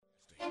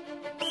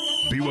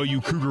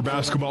BYU Cougar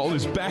basketball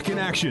is back in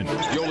action.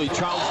 Yoli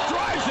Childs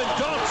drives and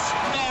dunks.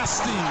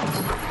 Nasty.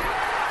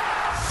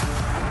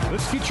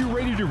 Let's get you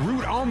ready to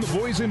root on the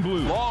boys in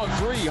blue. Long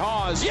three,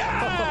 Haws.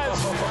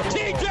 Yes!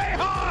 TJ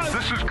Haws!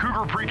 This is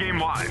Cougar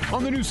Pregame Live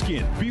on the new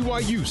skin,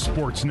 BYU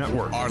Sports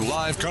Network. Our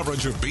live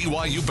coverage of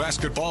BYU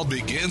basketball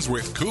begins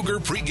with Cougar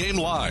Pregame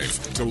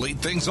Live. To lead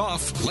things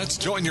off, let's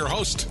join your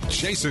host,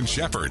 Jason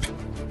Shepard.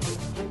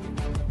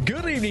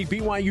 Good evening,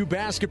 BYU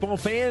basketball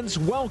fans.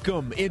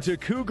 Welcome into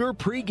Cougar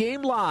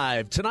Pregame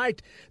Live.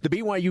 Tonight, the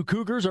BYU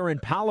Cougars are in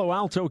Palo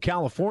Alto,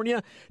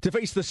 California to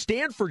face the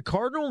Stanford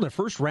Cardinal in the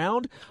first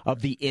round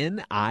of the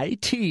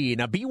NIT.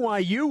 Now,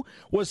 BYU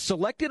was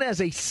selected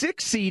as a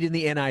 6th seed in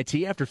the NIT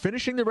after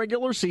finishing the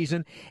regular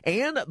season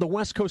and the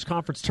West Coast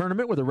Conference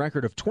Tournament with a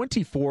record of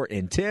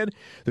 24-10.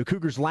 The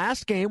Cougars'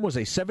 last game was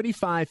a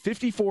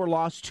 75-54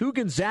 loss to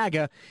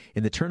Gonzaga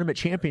in the tournament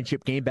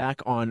championship game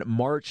back on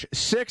March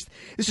 6th.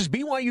 This is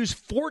BYU's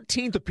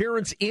 14th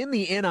appearance in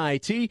the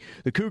NIT.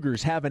 The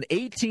Cougars have an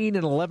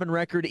 18-11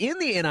 record in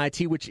the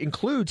NIT, which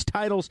includes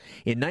titles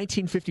in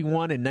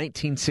 1951 and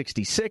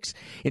 1966.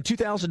 In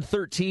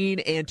 2013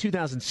 and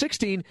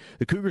 2016,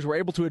 the Cougars were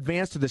able to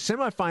advance to the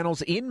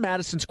semifinals in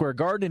Madison Square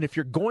Garden. And if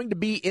you're going to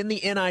be in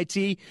the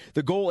NIT,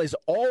 the goal is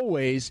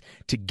always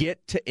to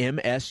get to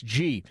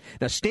MSG.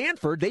 Now,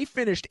 Stanford, they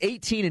finished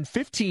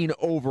 18-15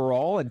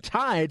 overall and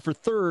tied for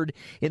third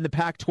in the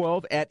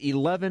Pac-12 at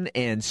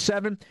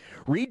 11-7.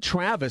 Reed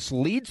Travis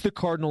leads the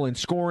Cardinal in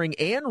scoring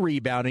and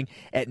rebounding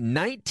at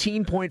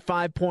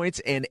 19.5 points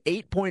and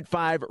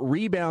 8.5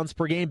 rebounds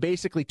per game,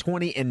 basically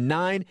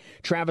 20-9.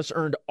 Travis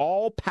earned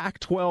all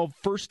Pac-12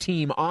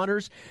 first-team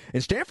honors.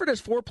 And Stanford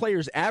has 4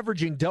 players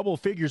averaging double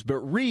figures, but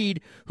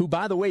Reed, who,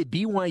 by the way,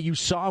 BYU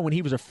saw when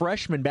he was a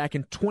freshman back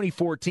in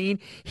 2014,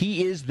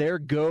 he is their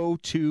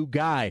go-to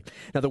guy.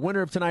 Now, the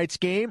winner of tonight's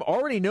game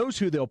already knows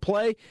who they'll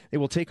play. They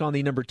will take on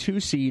the number 2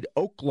 seed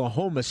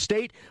Oklahoma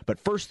State. But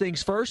first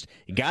things first,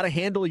 you got to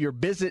handle your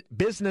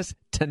business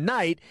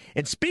tonight.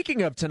 And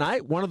speaking of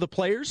tonight, one of the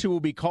players who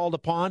will be called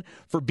upon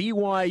for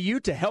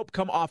BYU to help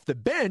come off the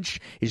bench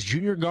is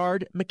junior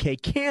guard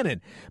McKay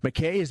Cannon.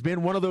 McKay has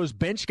been one of those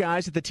bench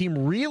guys that the team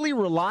really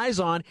relies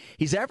on.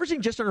 He's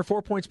averaging just under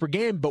 4 points per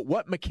game, but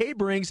what McKay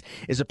brings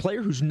is a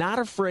player who's not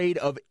afraid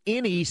of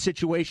any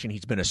situation.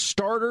 He's been a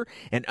starter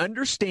and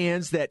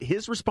understands that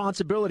his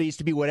responsibility is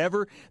to be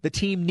whatever the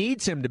team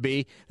needs him to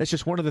be. That's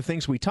just one of the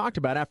things we talked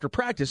about after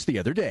practice the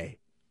other day.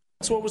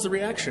 So what was the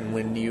reaction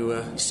when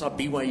you saw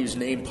BYU's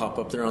name pop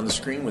up there on the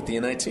screen with the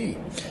NIT?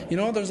 You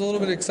know, there's a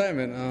little bit of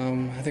excitement.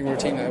 I think we're a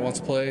team that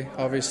wants to play,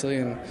 obviously,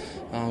 and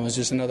it's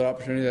just another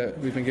opportunity that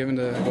we've been given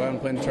to go out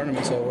and play in the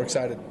tournament, so we're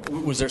excited.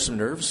 Was there some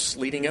nerves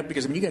leading up?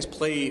 Because, I mean, you guys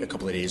play a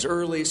couple of days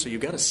early, so you've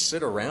got to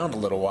sit around a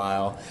little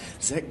while.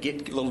 Does that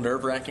get a little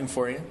nerve-wracking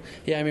for you?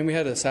 Yeah, I mean, we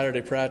had a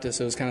Saturday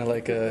practice. It was kind of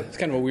like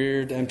a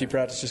weird, empty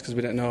practice just because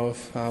we didn't know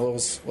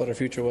if, what our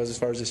future was as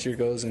far as this year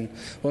goes. And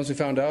once we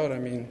found out, I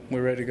mean,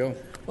 we're ready to go.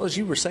 Well, as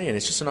you were saying,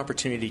 it's just an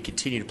opportunity to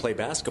continue to play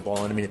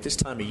basketball. And, I mean, at this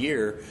time of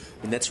year,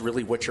 I mean, that's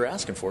really what you're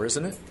asking for,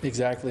 isn't it?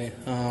 Exactly.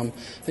 I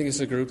think it's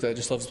a group that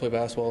just loves to play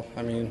basketball.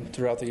 I mean,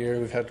 throughout the year,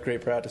 we've had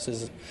great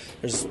practices.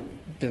 There's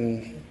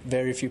been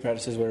very few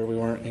practices where we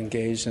weren't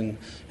engaged and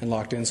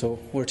locked in. So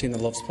we're a team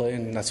that loves to play,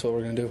 and that's what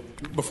we're going to do.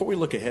 Before we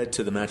look ahead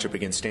to the matchup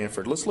against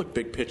Stanford, let's look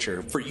big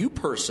picture. For you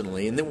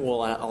personally, and then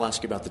I'll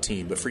ask you about the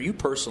team, but for you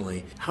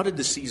personally, how did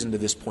the season to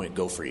this point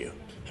go for you?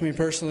 I mean,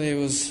 personally, it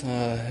was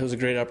a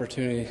great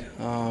opportunity.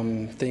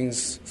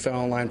 Things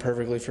fell in line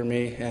perfectly for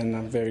me, and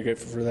I'm very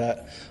grateful for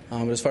that.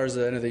 But as far as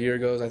the end of the year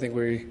goes, I think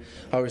we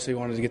obviously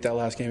wanted to get that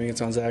last game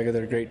against Gonzaga.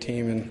 They're a great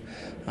team,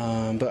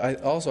 but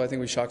I think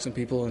we shocked some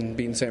people and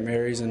beaten St.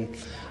 Mary's,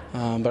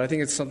 but I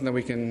think it's something that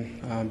we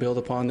can build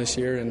upon this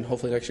year, and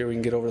hopefully next year we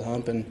can get over the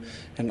hump.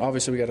 And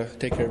obviously we got to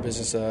take care of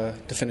business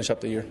to finish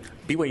up the year.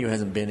 BYU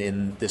hasn't been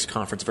in this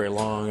conference very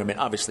long. I mean,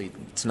 obviously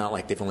it's not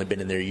like they've only been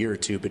in there a year or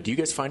two. But do you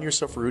guys find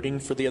yourself rooting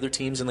for the other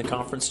teams in the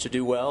conference to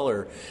do well,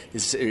 or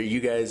are you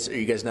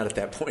guys not at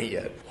that point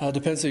yet?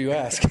 Depends who you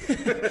ask.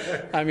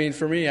 I mean,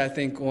 for me, I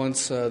think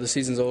once the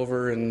season's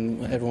over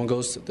and everyone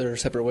goes their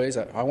separate ways,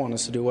 I want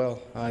us to do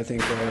well. I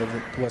think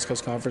the West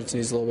Coast Conference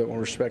needs a little bit more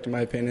respect, in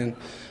my opinion.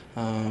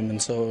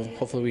 And so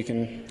hopefully we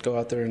can go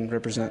out there and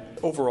represent.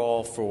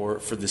 Overall for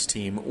this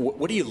team,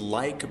 what do you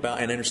like about,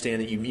 and I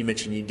understand that you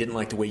mentioned you didn't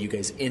like the way you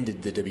guys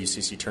ended the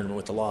WCC tournament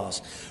with the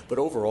loss, but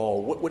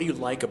overall, what do you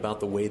like about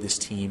the way this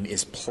team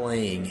is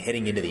playing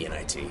heading into the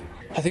NIT?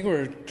 I think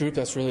we're a group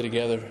that's really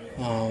together.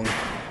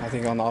 I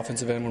think on the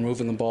offensive end we're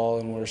moving the ball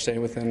and we're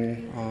staying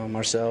within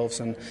ourselves,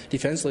 and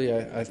defensively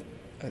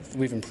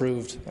we've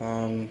improved.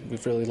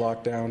 We've really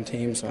locked down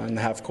teams in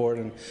the half court,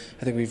 and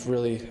I think we've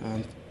really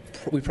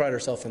we pride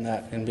ourselves in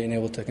that and being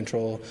able to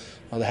control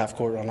the half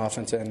court on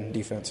offense and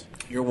defense.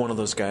 You're one of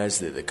those guys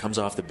that comes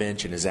off the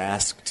bench and is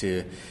asked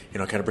to,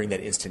 kind of bring that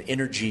instant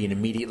energy and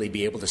immediately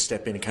be able to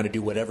step in and kind of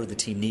do whatever the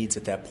team needs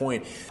at that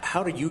point.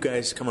 How do you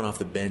guys coming off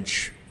the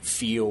bench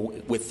feel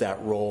with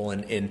that role,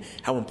 and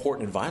how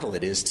important and vital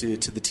it is to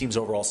the team's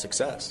overall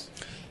success?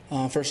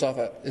 First off,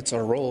 it's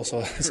our role, so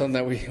it's something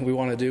that we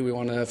want to do. We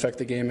want to affect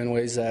the game in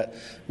ways that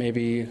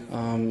maybe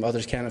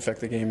others can't affect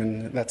the game,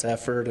 and that's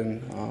effort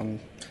and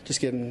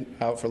just getting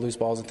out for loose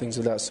balls and things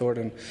of that sort.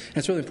 And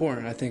it's really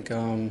important. I think.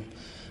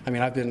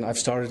 I've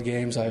started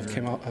games. I've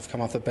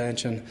come off the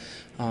bench, and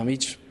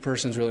each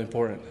person's really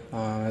important.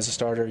 As a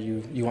starter,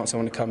 you want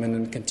someone to come in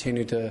and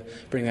continue to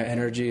bring that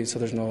energy, so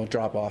there's no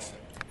drop off.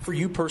 For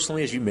you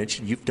personally, as you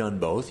mentioned, you've done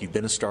both. You've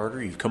been a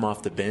starter, you've come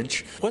off the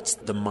bench. What's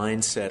the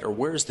mindset, or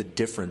where's the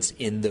difference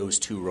in those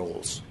two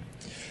roles?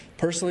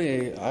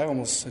 Personally, I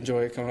almost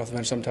enjoy coming off the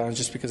bench sometimes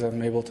just because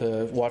I'm able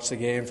to watch the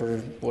game for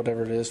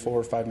whatever it is, 4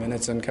 or 5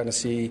 minutes, and kind of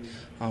see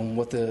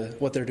what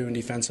they're doing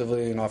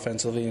defensively and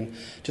offensively, and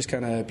just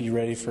kind of be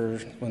ready for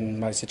when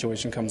my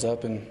situation comes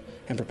up and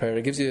prepare.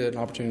 It gives you an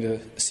opportunity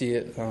to see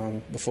it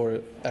before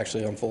it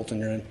actually unfolds in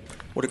your end.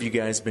 What have you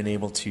guys been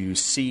able to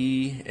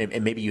see?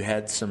 And maybe you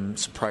had some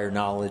prior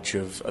knowledge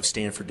of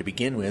Stanford to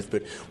begin with,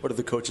 but what have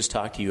the coaches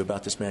talked to you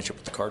about this matchup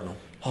with the Cardinal?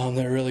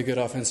 They're a really good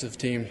offensive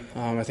team.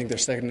 I think they're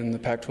second in the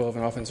Pac-12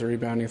 in offensive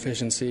rebounding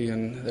efficiency,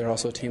 and they're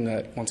also a team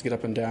that wants to get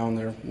up and down.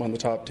 They're one of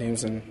the top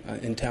teams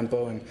in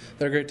tempo, and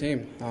they're a great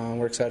team.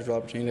 We're excited for the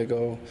opportunity to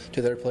go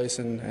to their place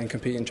and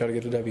compete and try to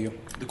get a W.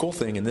 The cool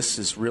thing, and this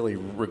is really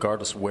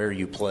regardless of where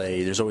you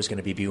play, there's always going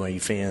to be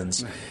BYU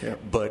fans. Yeah.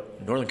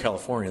 But Northern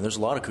California, there's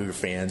a lot of Cougar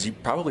fans. You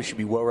probably should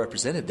be well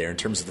represented there in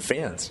terms of the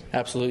fans.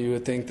 Absolutely. You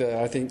would think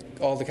that. I think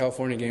all the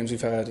California games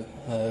we've had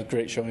a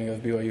great showing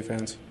of BYU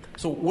fans.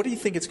 So what do you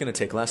think it's going to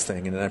take, last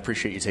thing, and I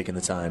appreciate you taking the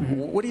time,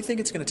 What do you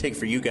think it's going to take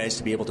for you guys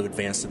to be able to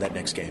advance to that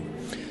next game?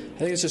 I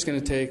think it's just going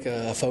to take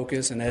a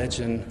focus, an edge,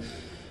 and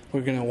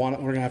we're going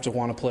to have to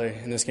want to play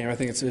in this game. I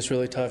think it's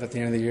really tough at the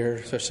end of the year,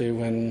 especially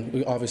when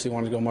we obviously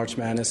want to go March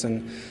Madness,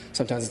 and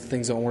sometimes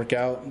things don't work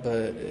out.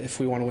 But if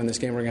we want to win this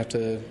game, we're going to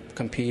have to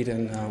compete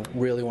and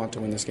really want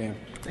to win this game.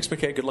 Thanks,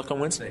 McKay. Good luck on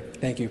Wednesday.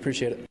 Thank you.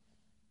 Appreciate it.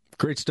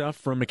 Great stuff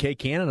from McKay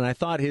Cannon, and I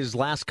thought his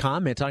last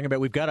comment talking about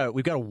we've got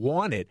to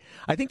want it.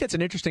 I think that's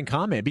an interesting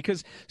comment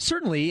because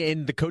certainly,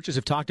 and the coaches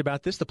have talked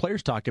about this, the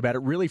players talked about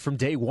it really from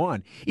day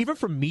one, even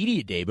from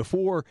media day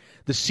before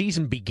the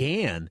season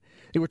began.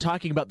 They were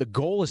talking about the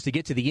goal is to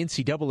get to the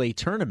NCAA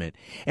tournament,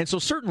 and so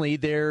certainly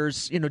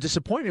there's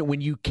disappointment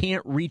when you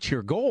can't reach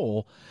your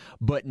goal.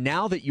 But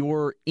now that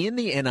you're in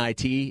the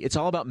NIT, it's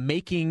all about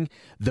making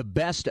the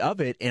best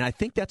of it, and I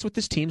think that's what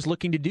this team's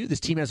looking to do. This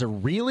team has a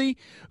really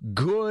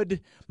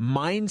good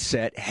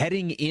mindset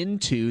heading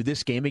into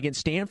this game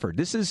against Stanford.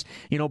 This is,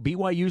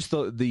 BYU's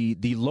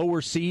the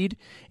lower seed,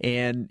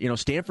 and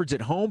Stanford's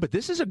at home, but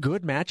this is a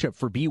good matchup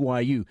for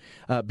BYU.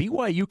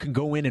 BYU can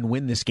go in and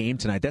win this game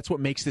tonight. That's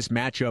what makes this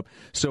matchup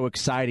so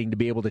exciting to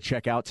be able to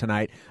check out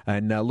tonight,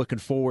 and looking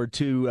forward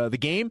to the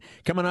game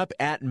coming up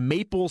at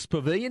Maples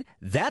Pavilion.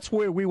 That's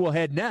where we will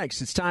head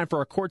next. It's time for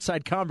our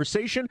courtside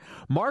conversation.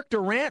 Mark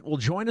Durrant will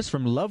join us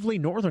from lovely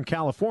Northern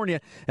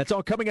California. That's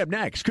all coming up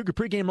next. Cougar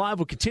Pregame Live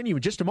will continue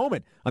in just a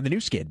moment on the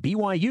new skin,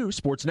 BYU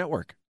Sports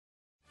Network.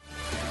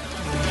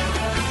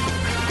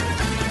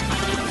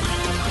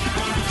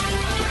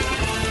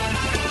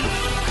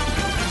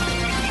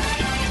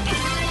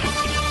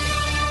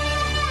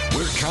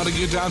 We're counting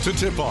you down to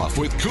tip-off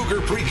with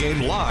Cougar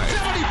Pregame Live.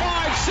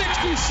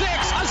 75-66,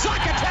 a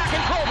Zacatec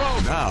in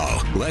Provo.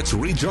 Now, let's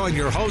rejoin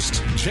your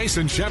host,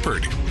 Jason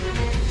Shepard.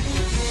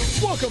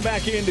 Welcome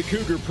back into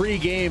Cougar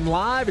Pregame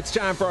Live. It's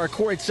time for our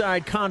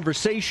courtside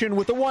conversation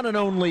with the one and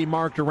only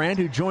Mark Durrant,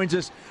 who joins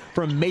us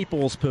from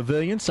Maples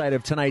Pavilion, site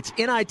of tonight's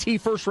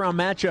NIT first-round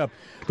matchup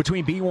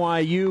between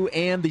BYU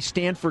and the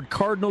Stanford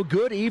Cardinal.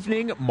 Good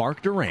evening,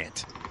 Mark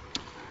Durrant.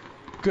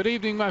 Good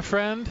evening, my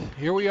friend.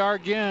 Here we are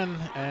again,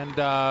 and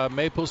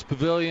Maples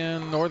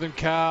Pavilion, Northern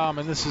Cal. I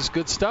mean, this is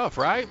good stuff,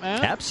 right,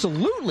 man?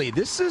 Absolutely.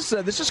 This is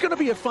going to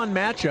be a fun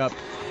matchup.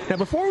 Now,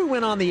 before we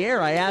went on the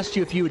air, I asked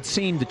you if you had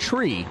seen the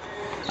tree.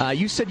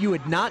 You said you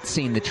had not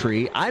seen the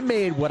tree. I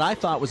made what I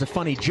thought was a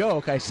funny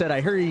joke. I said,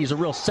 I heard he's a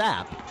real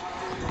sap.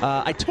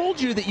 I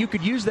told you that you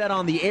could use that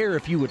on the air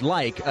if you would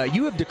like.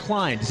 You have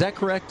declined. Is that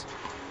correct?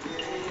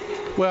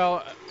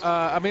 Well,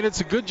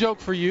 it's a good joke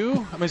for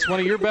you. I mean, it's one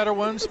of your better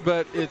ones,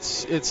 but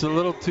it's a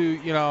little too,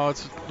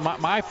 it's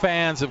my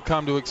fans have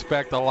come to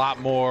expect a lot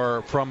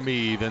more from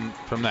me than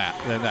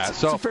that.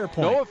 It's a fair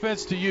point. No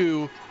offense to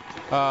you,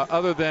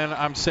 other than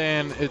I'm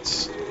saying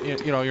it's,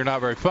 you're not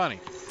very funny.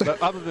 But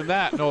other than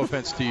that, no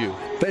offense to you.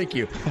 Thank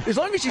you. As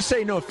long as you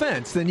say no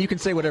offense, then you can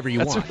say whatever you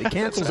want. Right. It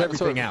cancels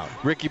everything out.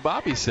 Ricky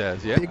Bobby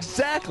says, yeah.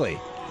 Exactly.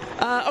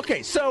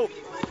 Okay, so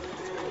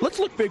let's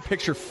look big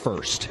picture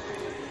first.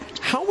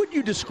 How would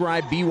you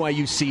describe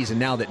BYU's season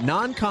now that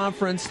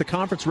non-conference, the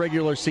conference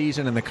regular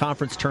season, and the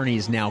conference tourney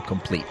is now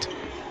complete?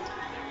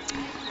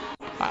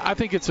 I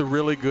think it's a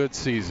really good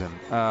season.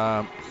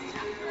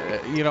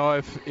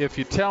 If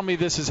you tell me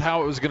this is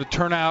how it was going to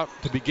turn out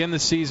to begin the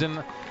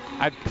season,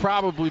 I'd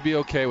probably be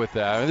okay with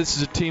that. I mean, this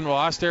is a team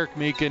lost Eric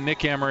Mika and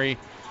Nick Emery,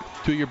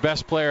 two of your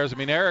best players. I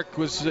mean, Eric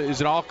is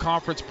an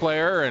all-conference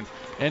player and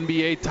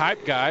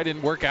NBA-type guy.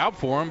 Didn't work out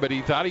for him, but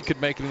he thought he could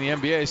make it in the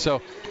NBA.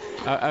 So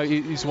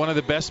he's one of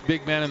the best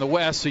big men in the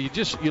West. So you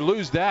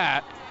lose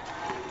that.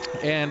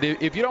 And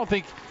if you don't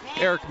think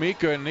Eric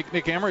Mika and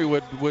Nick Emery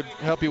would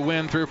help you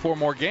win 3 or 4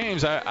 more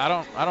games, I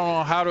don't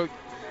know how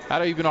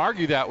to even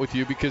argue that with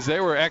you, because they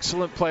were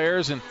excellent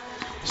players. And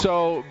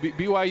so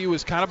BYU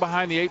was kind of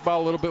behind the 8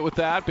 ball a little bit with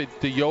that,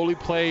 but the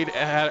Yoli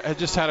had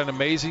just had an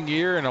amazing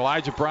year, and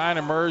Elijah Bryant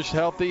emerged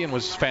healthy and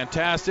was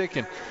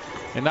fantastic.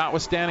 And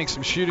notwithstanding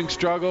some shooting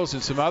struggles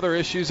and some other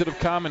issues that have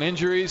come and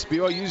injuries,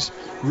 BYU's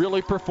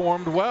really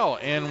performed well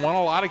and won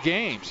a lot of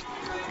games.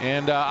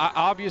 And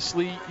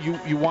obviously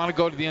you want to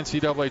go to the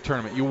NCAA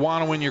tournament. You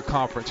want to win your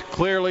conference.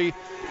 Clearly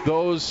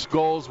those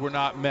goals were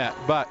not met,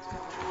 but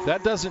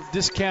that doesn't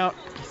discount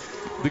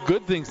the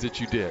good things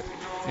that you did.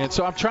 And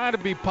so I'm trying to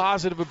be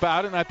positive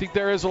about it, and I think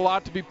there is a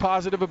lot to be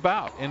positive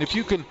about. And if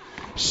you can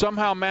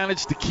somehow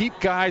manage to keep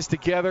guys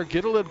together,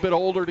 get a little bit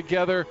older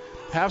together,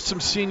 have some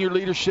senior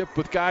leadership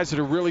with guys that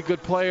are really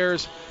good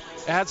players,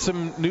 add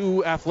some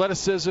new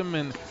athleticism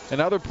and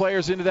other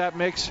players into that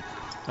mix,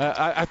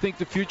 I think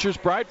the future's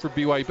bright for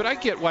BYU. But I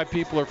get why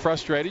people are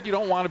frustrated. You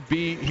don't want to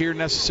be here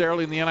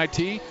necessarily in the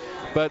NIT,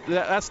 but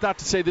that's not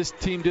to say this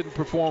team didn't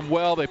perform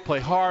well. They play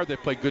hard. They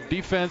play good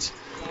defense.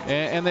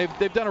 And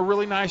they've done a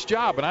really nice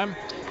job, and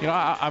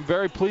I'm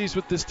very pleased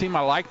with this team.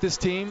 I like this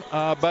team,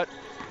 but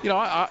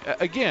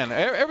again,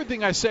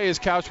 everything I say is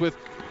couched with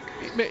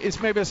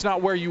maybe it's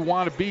not where you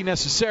want to be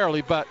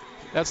necessarily, but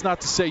that's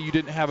not to say you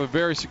didn't have a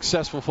very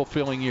successful,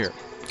 fulfilling year.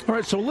 All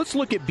right, so let's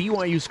look at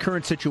BYU's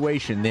current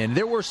situation then.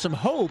 There were some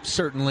hopes,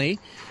 certainly,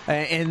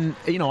 and,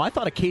 I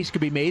thought a case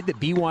could be made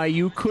that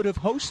BYU could have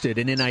hosted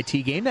an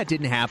NIT game. That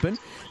didn't happen.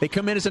 They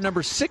come in as a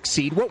number 6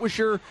 seed. What was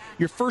your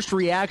first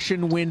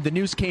reaction when the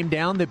news came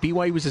down that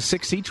BYU was a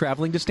 6 seed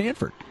traveling to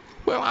Stanford?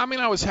 Well, I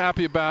was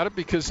happy about it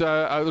because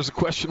there was a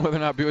question whether or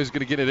not BYU was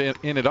going to get it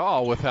in at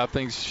all with how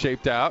things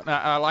shaped out. And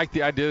I like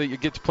the idea that you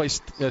get to play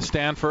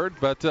Stanford,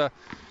 but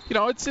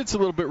it's a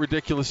little bit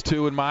ridiculous,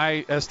 too, in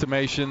my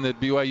estimation,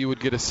 that BYU would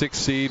get a 6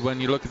 seed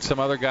when you look at some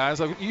other guys.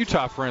 Like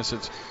Utah, for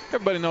instance.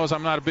 Everybody knows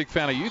I'm not a big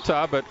fan of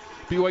Utah, but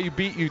BYU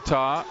beat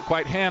Utah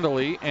quite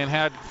handily and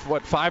had,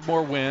 5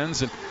 more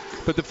wins.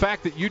 But the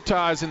fact that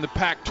Utah is in the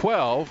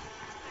Pac-12,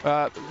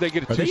 they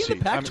get a 2 seed. Are they in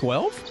the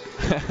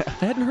Pac-12? I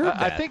hadn't heard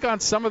that. I think on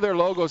some of their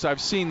logos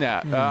I've seen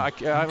that.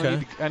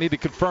 Okay. I need to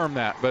confirm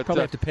that. But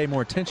probably have to pay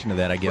more attention to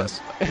that, I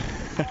guess.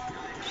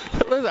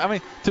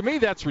 To me,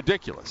 that's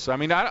ridiculous.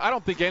 I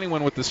don't think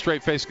anyone with a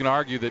straight face can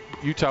argue that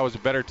Utah was a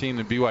better team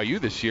than BYU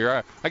this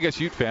year. I guess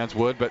Ute fans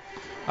would, but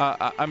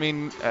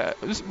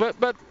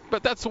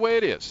but that's the way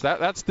it is.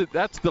 That's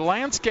the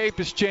landscape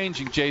is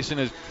changing. Jason,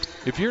 is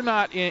if you're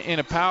not in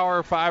a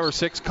Power 5 or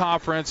 6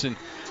 conference and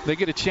they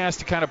get a chance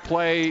to kind of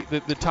play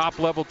the top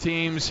level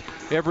teams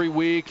every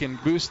week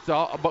and boost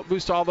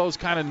all those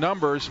kind of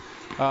numbers.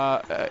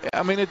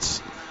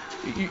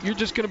 You're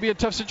just going to be in a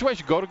tough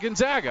situation. Go to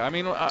Gonzaga.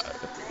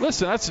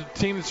 Listen, that's a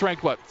team that's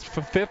ranked,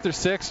 5th or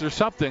 6th or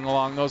something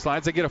along those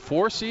lines. They get a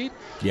 4 seed?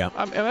 Yeah.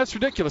 And that's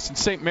ridiculous. And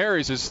St.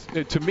 Mary's is,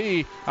 to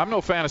me, I'm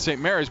no fan of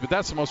St. Mary's, but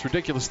that's the most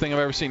ridiculous thing I've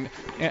ever seen.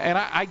 And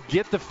I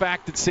get the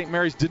fact that St.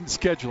 Mary's didn't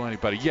schedule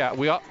anybody.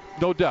 Yeah,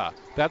 no duh.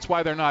 That's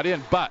why they're not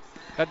in. But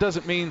that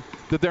doesn't mean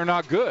that they're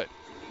not good.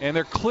 And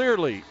they're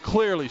clearly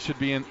should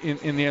be in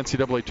the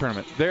NCAA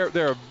tournament.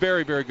 They're a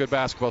very, very good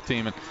basketball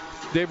team. And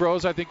Dave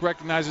Rose, I think,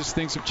 recognizes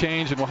things have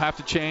changed and will have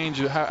to change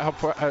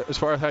as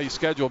far as how you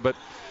schedule. But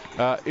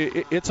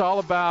it's all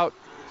about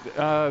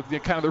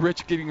kind of the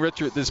rich getting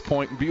richer at this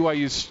point. And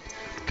BYU's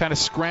kind of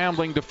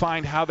scrambling to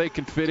find how they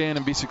can fit in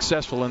and be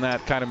successful in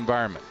that kind of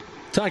environment.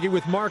 Talking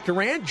with Mark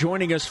Durrant,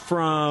 joining us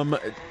from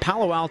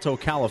Palo Alto,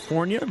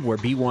 California, where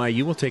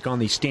BYU will take on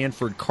the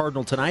Stanford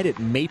Cardinal tonight at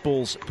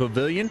Maples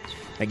Pavilion.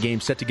 That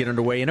game's set to get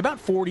underway in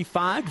about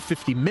 45 to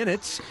 50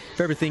 minutes,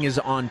 if everything is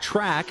on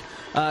track.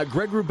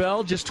 Greg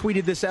Wrubell just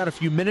tweeted this out a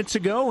few minutes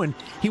ago, and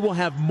he will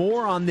have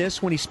more on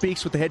this when he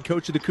speaks with the head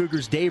coach of the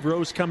Cougars, Dave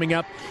Rose, coming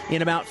up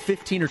in about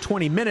 15 or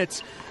 20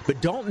 minutes. But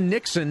Dalton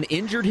Nixon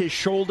injured his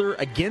shoulder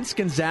against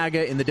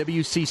Gonzaga in the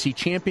WCC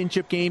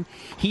championship game.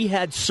 He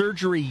had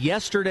surgery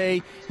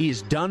yesterday. He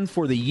is done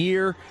for the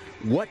year.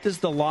 What does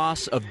the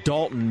loss of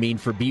Dalton mean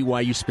for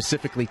BYU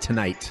specifically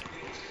tonight?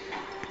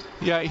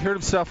 Yeah, he hurt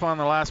himself on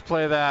the last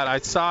play of that. I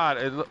saw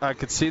it. I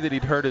could see that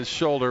he'd hurt his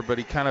shoulder, but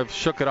he kind of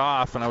shook it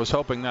off, and I was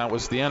hoping that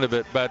was the end of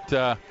it.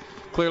 But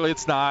clearly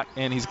it's not,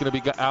 and he's going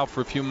to be out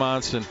for a few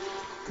months. And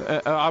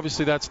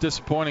obviously that's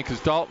disappointing because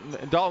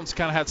Dalton's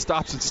kind of had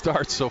stops and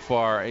starts so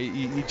far.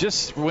 He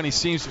just, when he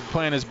seems to be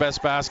playing his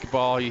best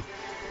basketball, he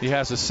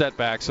has a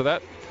setback. So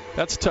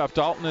that's tough.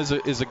 Dalton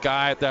is a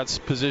guy at that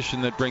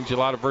position that brings you a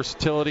lot of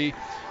versatility.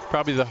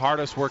 Probably the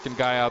hardest working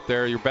guy out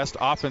there, your best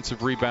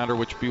offensive rebounder,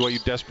 which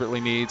BYU desperately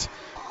needs.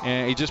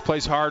 And he just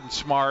plays hard and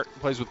smart,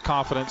 plays with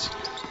confidence.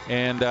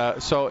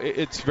 And so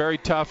it's very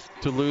tough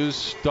to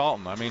lose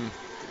Dalton.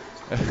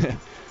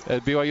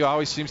 BYU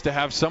always seems to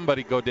have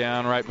somebody go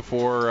down right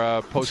before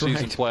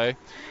postseason play.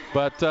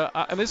 But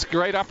and it's a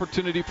great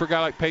opportunity for a guy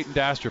like Peyton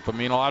Dastrup.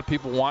 A lot of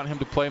people want him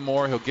to play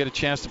more. He'll get a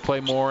chance to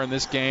play more in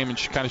this game and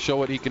kind of show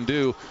what he can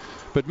do.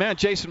 But, man,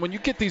 Jason, when you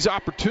get these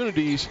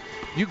opportunities,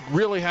 you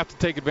really have to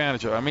take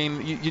advantage of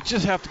it. You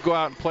just have to go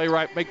out and play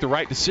right, make the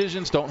right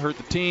decisions, don't hurt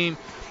the team.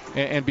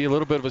 and be a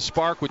little bit of a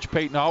spark, which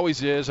Peyton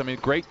always is. I mean,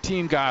 great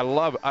team guy. I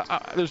love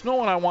it. There's no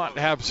one I want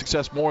to have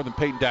success more than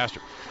Peyton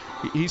Daster.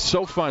 He's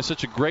so fun,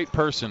 such a great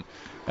person.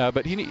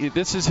 But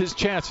this is his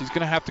chance. He's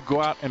going to have to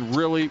go out and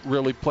really,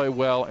 really play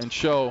well and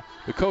show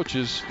the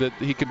coaches that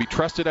he can be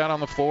trusted out on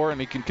the floor and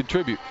he can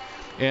contribute.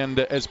 And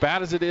as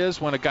bad as it is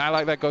when a guy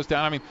like that goes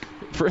down, I mean,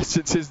 for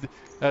instance,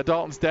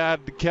 Dalton's dad,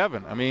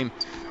 Kevin, I mean,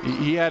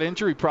 he had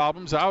injury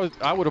problems.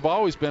 I would have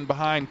always been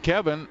behind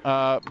Kevin,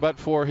 but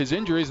for his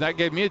injuries, and that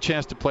gave me a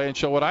chance to play and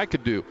show what I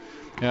could do.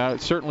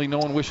 Certainly no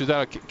one wishes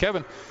that.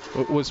 Kevin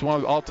was one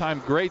of the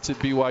all-time greats at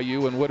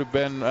BYU and would have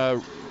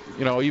been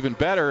even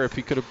better if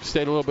he could have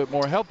stayed a little bit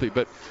more healthy.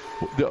 But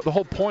the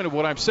whole point of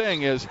what I'm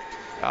saying is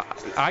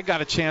I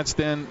got a chance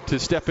then to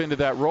step into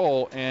that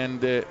role, and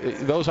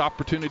those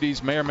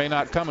opportunities may or may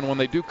not come. And when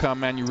they do come,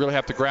 man, you really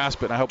have to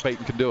grasp it, and I hope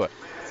Peyton can do it.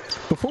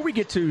 Before we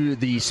get to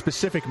the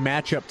specific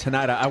matchup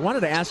tonight, I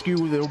wanted to ask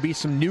you, there will be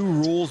some new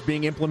rules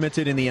being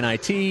implemented in the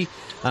NIT.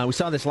 We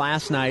saw this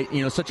last night,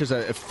 such as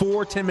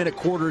 4 10-minute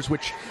quarters,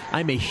 which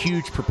I'm a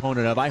huge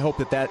proponent of. I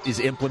hope that is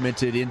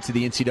implemented into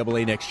the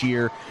NCAA next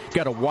year.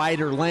 Got a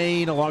wider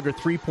lane, a longer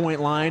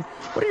three-point line.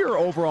 What are your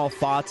overall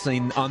thoughts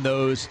on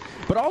those?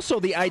 But also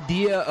the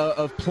idea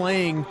of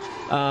playing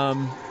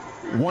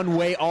one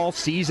way all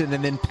season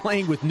and then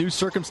playing with new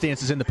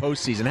circumstances in the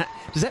postseason.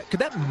 Could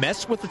that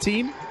mess with the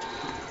team?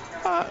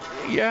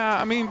 Yeah,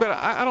 I mean, but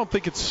I don't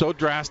think it's so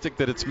drastic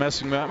that it's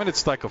messing with. I mean,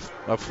 it's like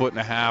a foot and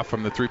a half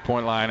from the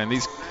three-point line, and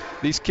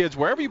these kids,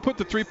 wherever you put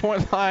the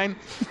three-point line,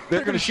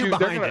 they're going to shoot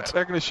behind it.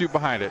 They're going to shoot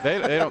behind it. They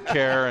don't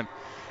care. And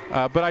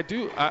but I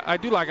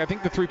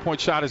think the three-point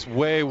shot is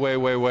way, way,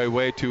 way, way,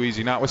 way too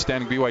easy.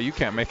 Notwithstanding BYU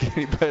can't make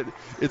any, but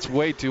it's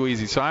way too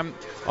easy. So I'm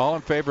all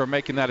in favor of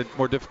making that a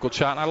more difficult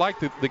shot. And I like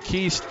the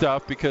key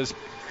stuff because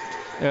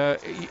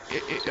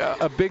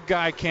a big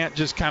guy can't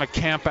just kind of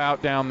camp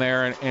out down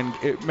there, and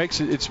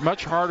it's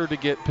much harder to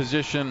get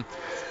position,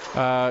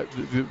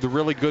 the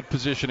really good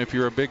position if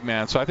you're a big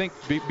man. So I think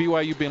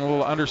BYU being a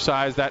little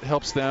undersized, that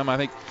helps them. I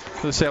think,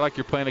 let's say like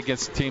you're playing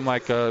against a team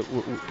like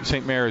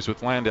St. Mary's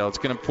with Landale, it's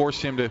going to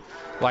force him to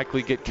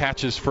likely get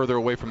catches further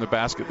away from the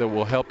basket that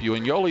will help you.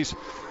 And Yoli's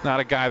not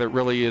a guy that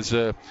really is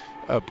a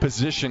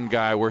position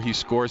guy where he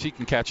scores. He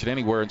can catch it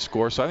anywhere and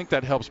score. So I think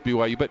that helps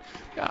BYU. But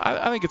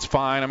I think it's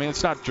fine. I mean,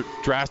 it's not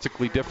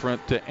drastically different,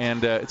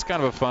 and it's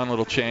kind of a fun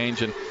little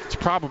change. And it's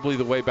probably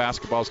the way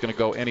basketball is going to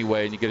go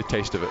anyway, and you get a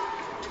taste of it.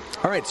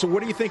 All right, so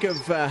what do you think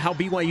of how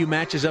BYU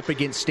matches up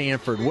against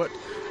Stanford? What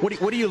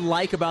do you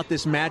like about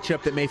this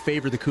matchup that may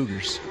favor the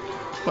Cougars?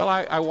 Well,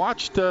 I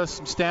watched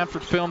some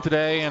Stanford film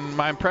today, and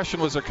my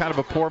impression was they're kind of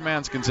a poor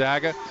man's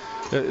Gonzaga.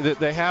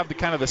 They have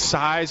the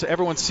size.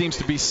 Everyone seems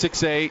to be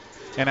 6'8",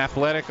 and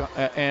athletic,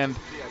 and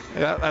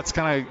that's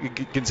kind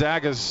of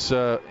Gonzaga's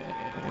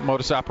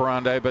modus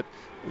operandi, but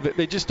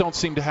they just don't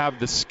seem to have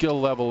the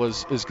skill level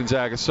as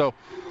Gonzaga. So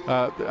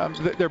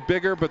they're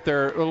bigger, but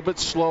they're a little bit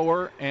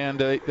slower, and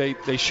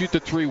they shoot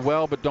the three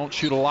well, but don't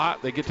shoot a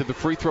lot. They get to the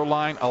free throw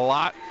line a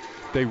lot.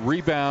 They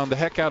rebound the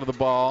heck out of the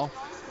ball,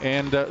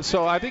 and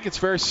so I think it's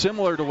very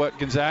similar to what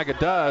Gonzaga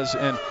does.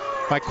 And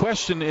my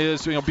question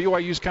is,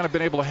 BYU's kind of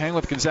been able to hang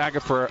with Gonzaga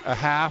for a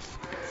half,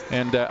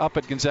 and up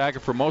at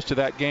Gonzaga for most of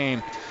that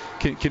game.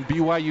 Can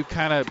BYU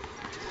kind of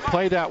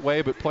play that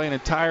way but play an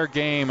entire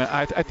game?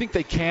 I think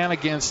they can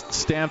against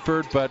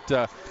Stanford,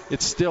 but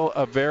it's still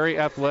a very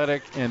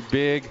athletic and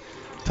big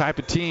type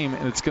of team,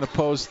 and it's going to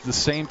pose the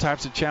same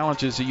types of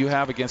challenges that you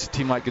have against a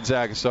team like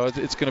Gonzaga. So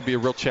it's going to be a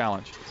real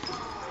challenge.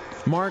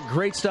 Mark,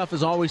 great stuff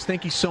as always.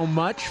 Thank you so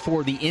much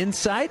for the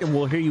insight, and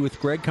we'll hear you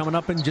with Greg coming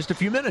up in just a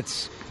few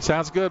minutes.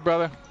 Sounds good,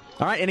 brother.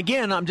 All right, and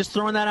again, I'm just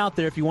throwing that out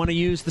there. If you want to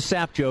use the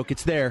sap joke,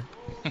 it's there.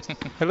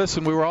 Hey,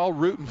 listen, we were all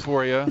rooting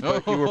for you,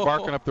 but you were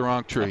barking up the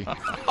wrong tree.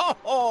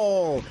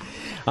 Oh,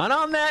 and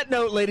on that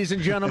note, ladies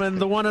and gentlemen,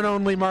 the one and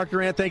only Mark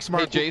Durant. Thanks,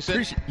 Mark. Hey,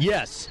 Jason.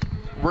 Yes.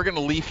 We're going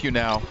to leaf you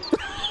now.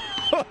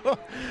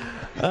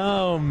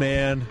 Oh,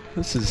 man.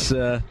 This has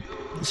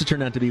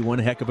turned out to be one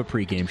heck of a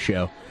pregame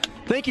show.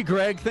 Thank you,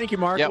 Greg. Thank you,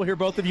 Mark. Yep. We'll hear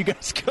both of you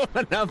guys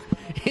coming up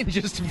in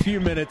just a few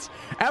minutes.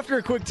 After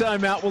a quick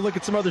timeout, we'll look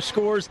at some other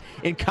scores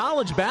in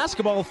college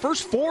basketball.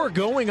 First four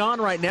going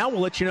on right now.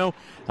 We'll let you know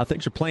how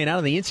things are playing out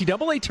in the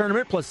NCAA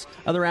tournament, plus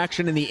other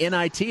action in the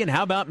NIT, and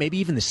how about maybe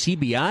even the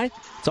CBI?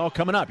 It's all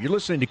coming up. You're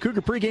listening to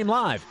Cougar Pregame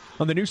Live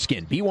on the new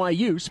skin,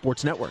 BYU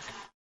Sports Network.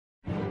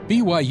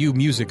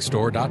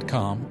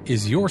 BYUMusicStore.com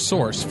is your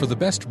source for the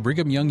best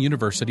Brigham Young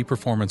University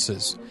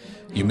performances.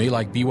 You may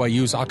like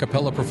BYU's a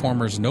cappella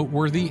performers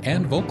Noteworthy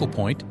and Vocal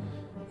Point.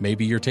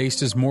 Maybe your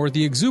taste is more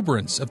the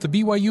exuberance of the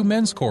BYU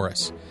men's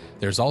chorus.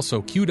 There's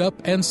also queued up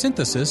and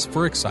synthesis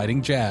for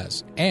exciting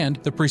jazz, and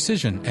the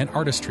precision and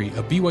artistry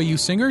of BYU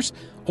singers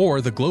or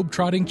the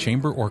globe-trotting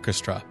chamber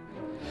orchestra.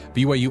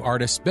 BYU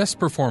artists' best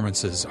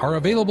performances are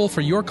available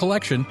for your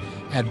collection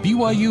at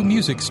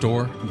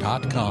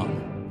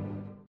BYUMusicStore.com.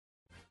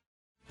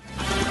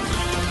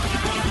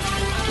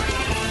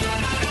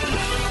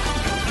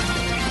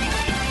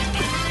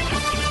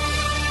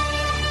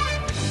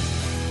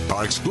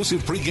 Our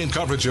exclusive pregame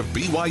coverage of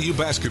BYU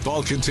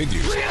basketball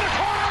continues. He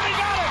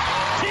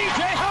got it! He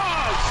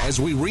as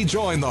we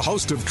rejoin the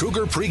host of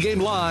Cougar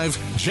Pregame Live,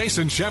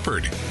 Jason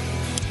Shepard.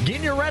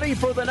 Getting you ready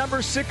for the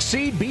number 6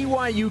 seed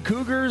BYU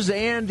Cougars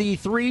and the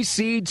 3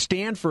 seed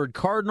Stanford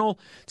Cardinal.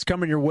 It's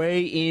coming your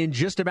way in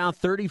just about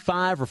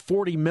 35 or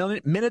 40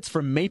 minutes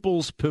from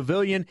Maples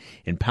Pavilion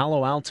in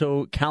Palo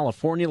Alto,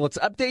 California. Let's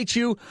update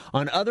you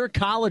on other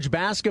college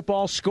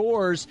basketball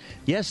scores.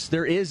 Yes,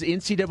 there is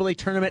NCAA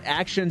tournament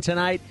action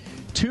tonight.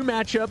 2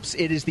 matchups.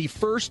 It is the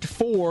first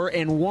 4,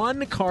 and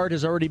 1 card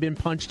has already been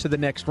punched to the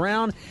next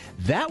round.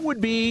 That would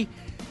be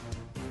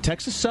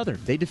Texas Southern.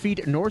 They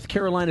defeat North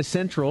Carolina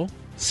Central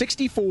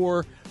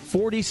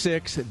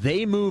 64-46.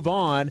 They move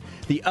on.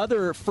 The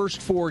other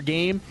first 4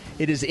 game,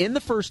 it is in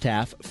the first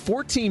half,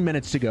 14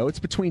 minutes to go. It's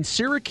between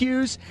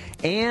Syracuse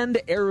and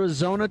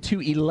Arizona,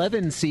 2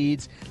 11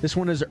 seeds. This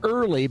one is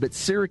early, but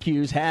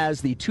Syracuse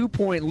has the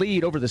 2-point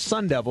lead over the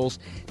Sun Devils,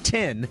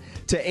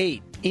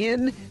 10-8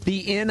 in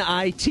the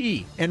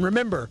NIT. And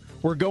remember,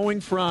 we're going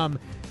from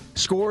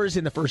scores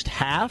in the first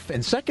half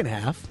and second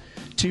half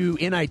to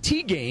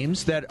NIT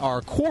games that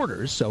are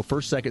quarters, so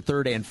first, second,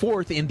 third, and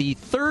fourth. In the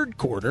third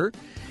quarter,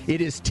 it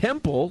is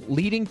Temple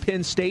leading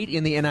Penn State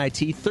in the NIT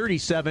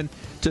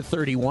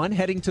 37-31.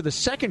 Heading to the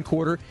second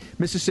quarter,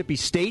 Mississippi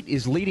State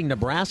is leading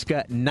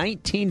Nebraska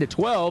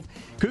 19-12.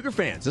 Cougar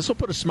fans, this will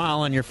put a smile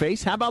on your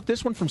face. How about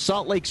this one from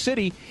Salt Lake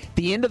City?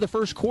 The end of the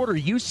first quarter,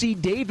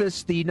 UC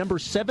Davis, the number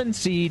 7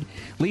 seed,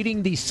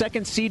 leading the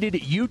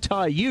second-seeded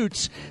Utah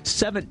Utes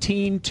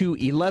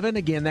 17-11.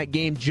 Again, that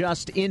game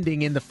just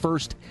ending in the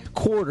first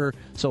quarter,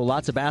 so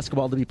lots of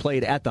basketball to be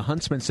played at the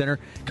Huntsman Center.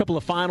 A couple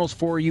of finals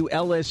for you.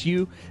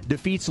 LSU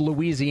defeats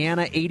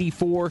Louisiana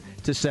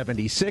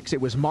 84-76.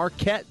 It was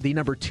Marquette, the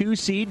number 2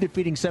 seed,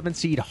 defeating 7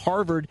 seed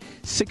Harvard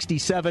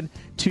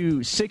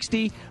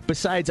 67-60.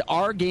 Besides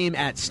our game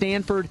at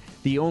Stanford,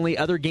 the only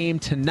other game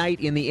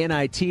tonight in the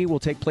NIT will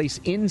take place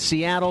in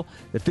Seattle.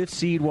 The 5th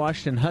seed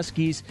Washington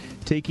Huskies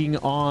taking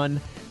on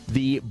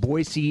the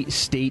Boise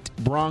State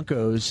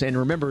Broncos. And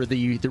remember,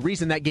 the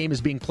reason that game is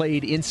being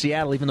played in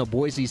Seattle, even though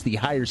Boise's the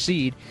higher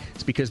seed,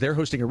 is because they're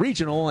hosting a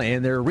regional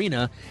and their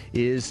arena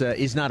is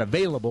not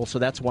available. So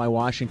that's why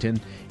Washington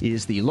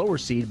is the lower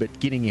seed, but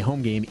getting a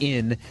home game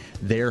in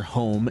their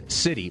home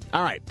city.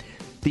 All right.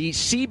 The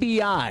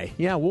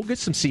CBI, we'll get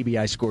some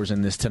CBI scores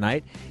in this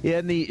tonight.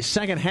 In the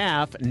second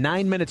half,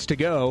 9 minutes to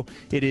go,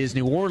 it is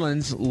New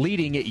Orleans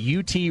leading at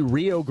UT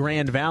Rio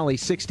Grande Valley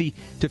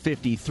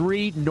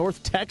 60-53.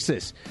 North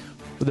Texas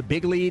with a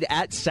big lead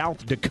at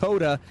South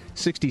Dakota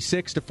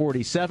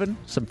 66-47.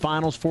 Some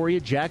finals for you.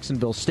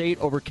 Jacksonville State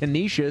over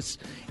Canisius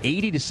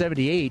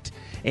 80-78.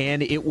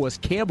 And it was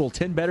Campbell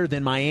 10 better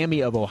than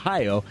Miami of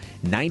Ohio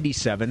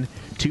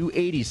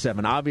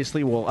 97-87.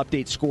 Obviously, we'll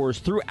update scores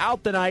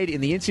throughout the night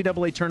in the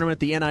NCAA tournament,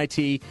 the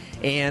NIT,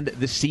 and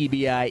the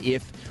CBI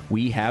if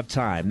we have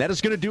time. That is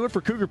going to do it for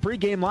Cougar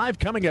Pregame Live.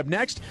 Coming up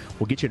next,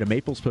 we'll get you to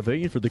Maples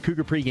Pavilion for the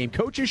Cougar Pregame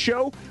Coaches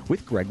Show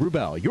with Greg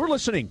Wrubell. You're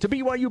listening to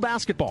BYU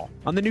Basketball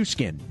on the new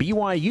skin,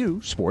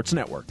 BYU Sports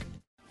Network.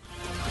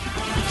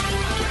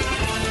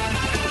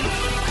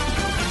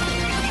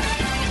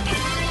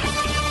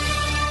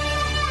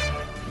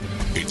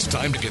 It's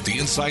time to get the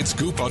inside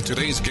scoop on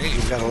today's game.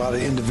 We've got a lot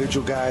of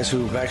individual guys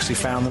who've actually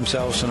found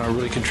themselves and are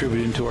really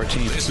contributing to our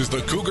team. This is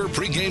the Cougar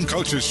Pregame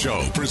Coaches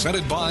Show,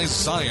 presented by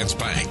Science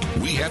Bank.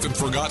 We haven't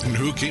forgotten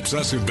who keeps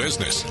us in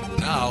business.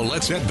 Now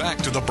let's head back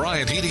to the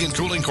Bryant Heating and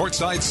Cooling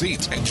courtside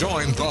seats and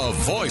join the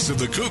voice of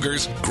the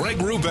Cougars, Greg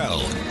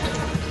Wrubell.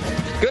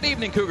 Good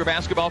evening, Cougar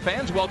basketball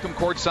fans. Welcome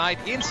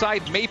courtside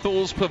inside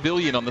Maples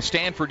Pavilion on the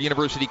Stanford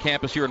University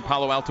campus here in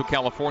Palo Alto,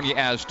 California,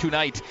 as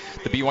tonight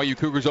the BYU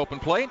Cougars open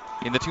play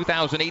in the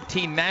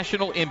 2018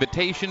 National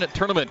Invitation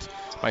Tournament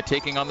by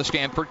taking on the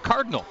Stanford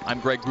Cardinal.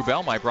 I'm Greg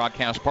Wrubell, my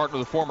broadcast partner,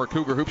 the former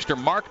Cougar hoopster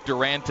Mark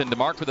Durant. And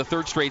Mark, for the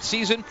 3rd straight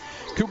season,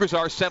 Cougars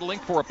are settling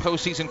for a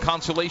postseason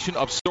consolation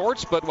of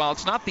sorts, but while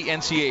it's not the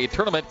NCAA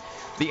tournament,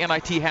 the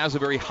NIT has a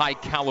very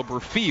high-caliber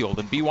field,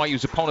 and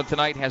BYU's opponent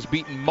tonight has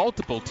beaten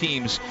multiple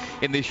teams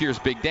in this year's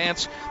Big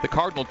Dance. The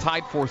Cardinal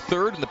tied for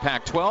 3rd in the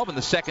Pac-12 in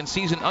the second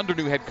season under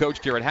new head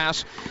coach Jared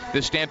Haas.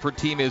 This Stanford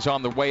team is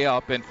on the way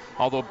up, and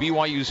although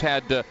BYU's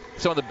had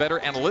some of the better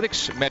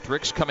analytics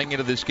metrics coming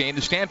into this game,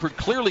 the Stanford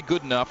clearly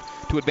good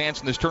enough to advance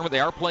in this tournament.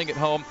 They are playing at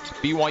home.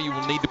 BYU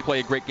will need to play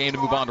a great game to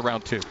move on to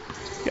round 2.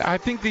 Yeah, I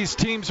think these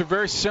teams are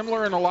very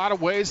similar in a lot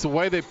of ways. The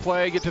way they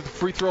play, get to the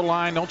free throw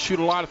line, don't shoot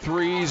a lot of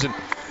threes, and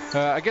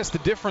I guess the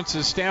difference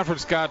is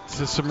Stanford's got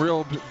some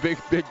real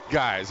big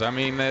guys. I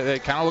mean, they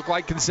kind of look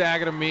like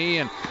Gonzaga to me,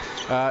 and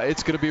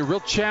it's going to be a real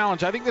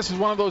challenge. I think this is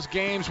one of those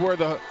games where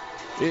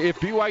if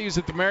BYU's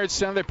at the Marriott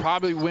Center, they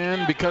probably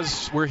win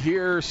because we're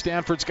here.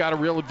 Stanford's got a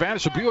real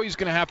advantage. So BYU's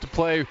going to have to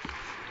play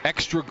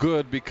extra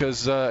good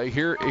because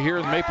here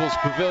in Maples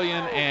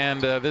Pavilion,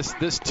 and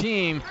this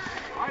team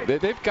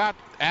they've got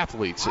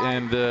athletes,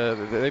 and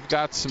they've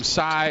got some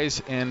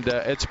size, and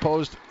it's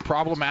posed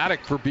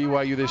problematic for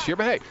BYU this year.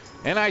 But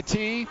hey,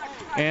 NIT,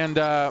 and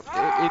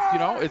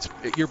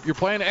you're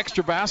playing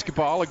extra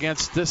basketball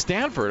against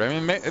Stanford. I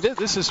mean,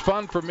 this is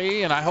fun for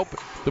me, and I hope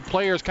the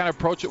players kind of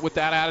approach it with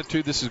that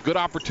attitude. This is a good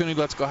opportunity.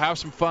 Let's go have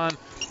some fun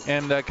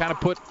and kind of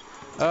put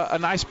a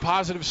nice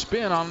positive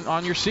spin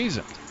on your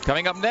season.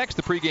 Coming up next,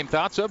 the pregame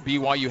thoughts of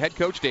BYU head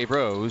coach Dave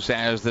Rose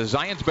as the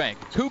Zions Bank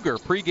Cougar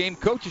pregame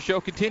coaches show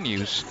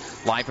continues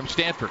live from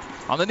Stanford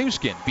on the new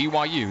skin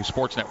BYU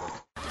Sports Network.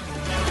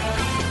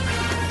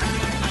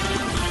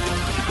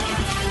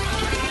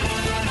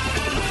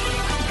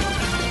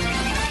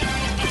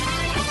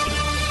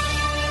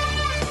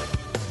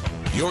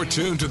 You're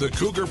tuned to the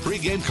Cougar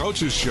pregame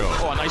coaches show.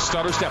 Oh, a nice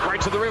stutter step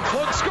right to the rim.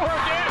 Float score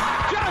again.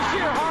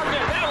 Joshua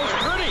Hartnett. That was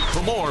pretty.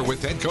 For more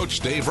with head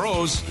coach Dave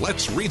Rose,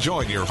 let's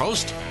rejoin your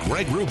host,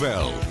 Greg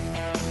Wrubell.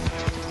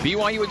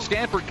 BYU and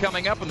Stanford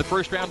coming up in the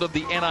first round of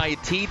the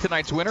NIT.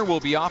 Tonight's winner will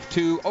be off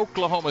to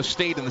Oklahoma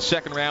State in the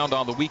second round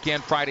on the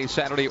weekend, Friday,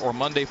 Saturday, or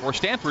Monday. For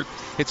Stanford,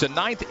 it's a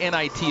 9th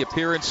NIT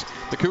appearance.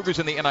 The Cougars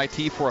in the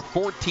NIT for a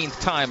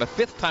 14th time, a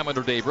 5th time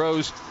under Dave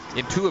Rose.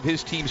 In 2 of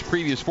his team's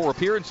previous 4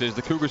 appearances,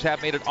 the Cougars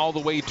have made it all the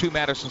way to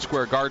Madison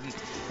Square Garden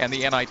and the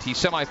NIT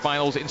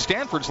semifinals. In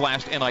Stanford's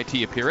last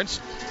NIT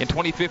appearance in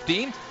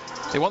 2015,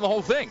 they won the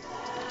whole thing.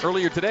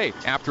 Earlier today,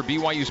 after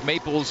BYU's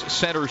Maples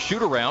Center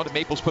shoot-around,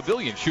 Maples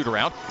Pavilion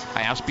shoot-around,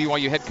 I asked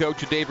BYU head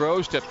coach Dave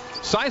Rose to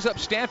size up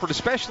Stanford,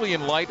 especially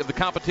in light of the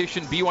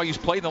competition BYU's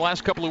played in the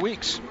last couple of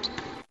weeks.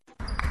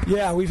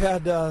 Yeah, we've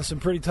had some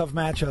pretty tough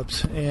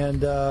matchups,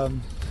 and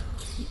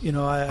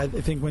I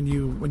think when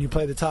you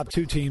play the top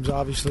 2 teams,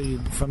 obviously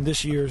from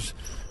this year's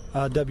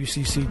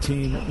WCC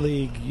team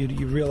league,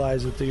 you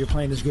realize that you're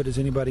playing as good as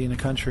anybody in the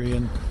country,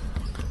 and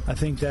I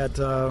think that,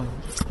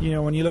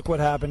 when you look what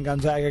happened,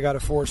 Gonzaga got a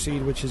 4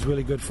 seed, which is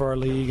really good for our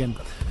league,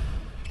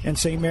 and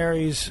St.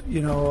 Mary's,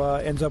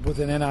 ends up with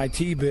an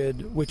NIT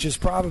bid, which is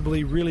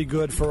probably really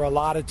good for a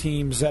lot of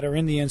teams that are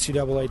in the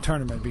NCAA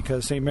tournament,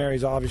 because St.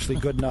 Mary's obviously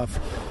good enough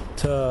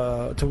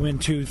to win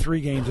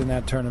 2-3 games in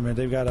that tournament.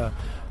 They've got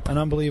an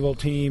unbelievable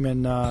team,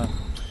 and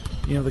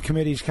the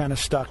committee's kind of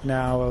stuck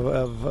now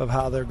of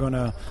how they're going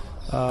to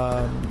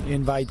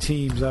invite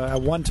teams.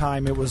 At one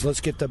time, it was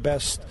let's get the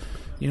best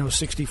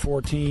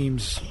 64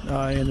 teams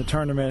in the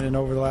tournament, and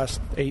over the last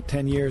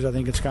 8-10 years, I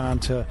think it's gone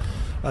to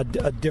a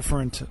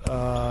different,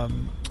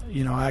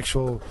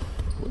 actual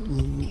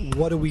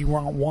what do we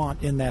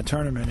want in that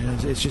tournament,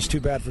 and it's just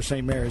too bad for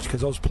St. Mary's because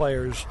those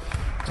players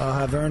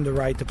have earned the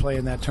right to play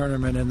in that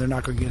tournament, and they're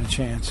not going to get a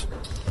chance.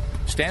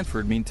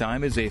 Stanford,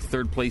 meantime, is a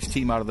third-place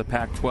team out of the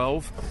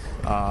Pac-12,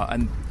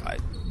 and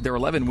their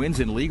 11 wins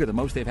in league are the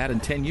most they've had in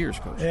 10 years,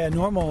 Coach. Yeah,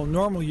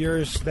 normal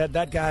years,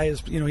 that guy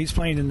is, he's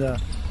playing in the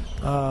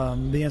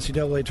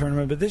NCAA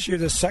tournament, but this year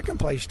the second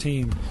place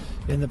team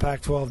in the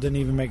Pac-12 didn't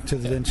even make it to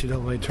the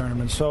NCAA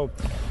tournament. So,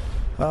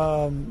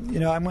 I'm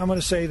going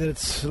to say that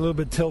it's a little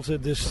bit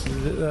tilted this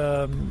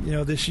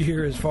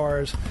year as far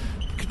as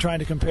trying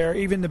to compare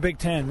even the Big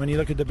Ten. When you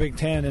look at the Big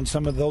Ten and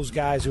some of those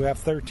guys who have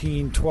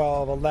 13,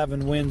 12,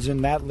 11 wins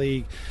in that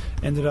league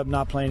ended up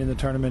not playing in the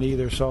tournament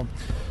either. So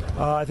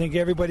I think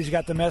everybody's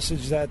got the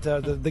message that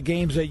the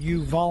games that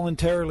you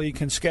voluntarily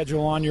can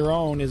schedule on your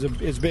own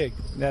is big.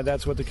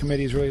 That's what the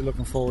committee is really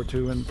looking forward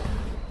to, and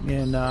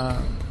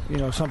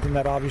something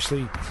that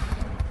obviously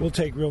we'll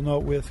take real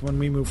note with when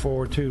we move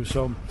forward too.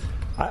 So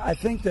I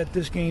think that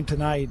this game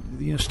tonight,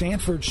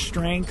 Stanford's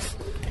strength,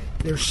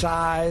 their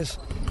size,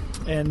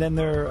 and then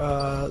their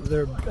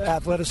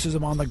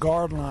athleticism on the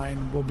guard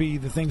line will be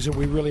the things that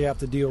we really have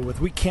to deal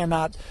with. We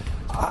cannot.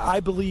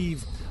 I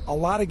believe a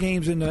lot of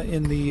games in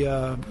the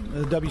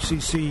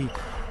WCC,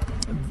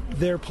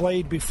 they're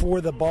played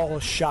before the ball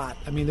is shot.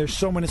 I mean, there's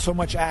so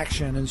much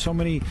action and so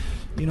many,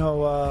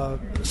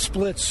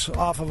 splits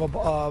off of a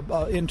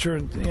ball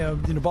entering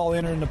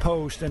the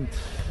post, and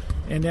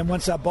then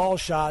once that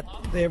ball's shot,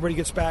 everybody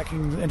gets back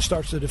and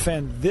starts to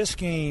defend. This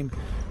game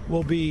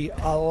will be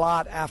a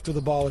lot after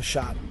the ball is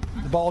shot.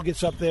 The ball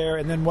gets up there,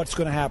 and then what's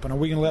going to happen? Are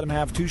we going to let them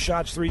have 2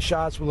 shots, 3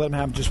 shots? We'll let them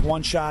have just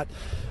 1 shot.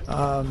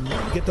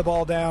 Get the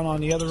ball down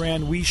on the other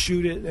end. We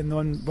shoot it, and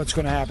then what's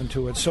going to happen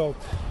to it? So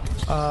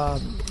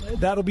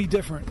that'll be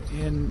different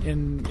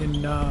in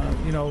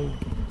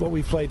what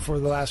we've played for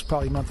the last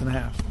probably month and a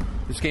half.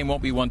 This game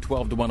won't be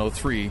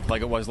 112-103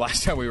 like it was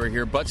last time we were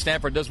here, but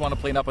Stanford does want to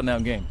play an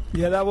up-and-down game.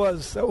 Yeah, that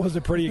was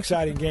a pretty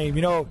exciting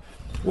game.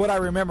 What I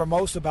remember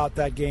most about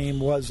that game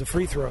was the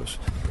free throws.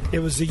 It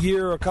was the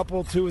year 2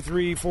 or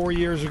 3, 4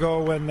 years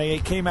ago when they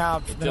came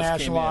out from the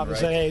national office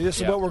and said, hey,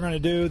 this is what we're going to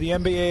do. The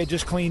NBA had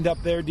just cleaned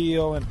up their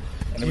deal, and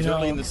it was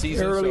early in the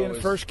season. Early in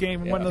the first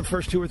game, one of the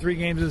first 2 or 3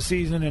 games of the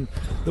season, and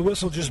the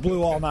whistle just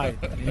blew all night.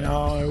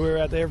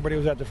 Everybody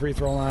was at the free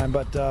throw line,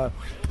 but the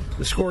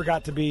score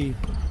got to be,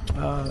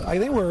 I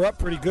think we were up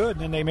pretty good,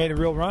 and then they made a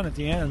real run at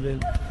the end,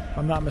 if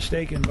I'm not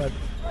mistaken. But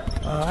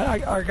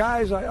our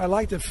guys, I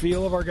like the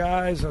feel of our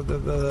guys.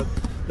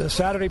 The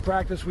Saturday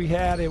practice we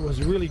had, it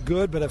was really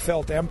good, but it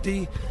felt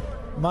empty.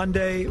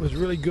 Monday it was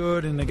really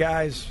good, and the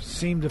guys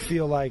seemed to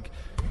feel like,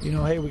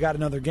 hey, we got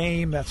another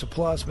game. That's a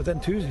plus. But then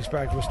Tuesday's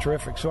practice was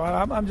terrific. So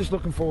I'm just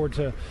looking forward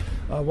to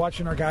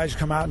watching our guys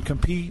come out and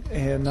compete.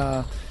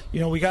 And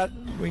we got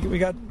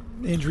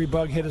injury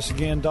bug hit us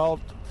again. Dalt,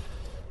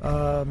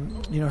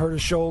 hurt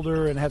his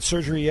shoulder and had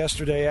surgery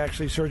yesterday.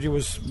 Actually, surgery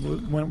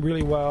went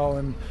really well,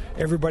 and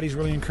everybody's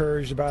really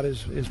encouraged about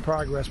his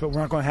progress. But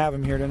we're not going to have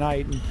him here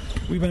tonight. And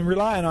we've been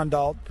relying on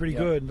Dalt pretty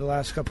good the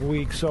last couple of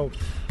weeks. So.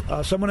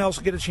 Someone else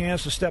will get a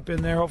chance to step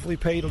in there. Hopefully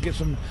Pate will get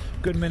some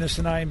good minutes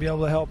tonight and be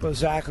able to help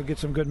Zach will get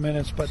some good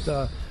minutes. But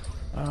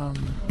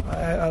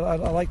I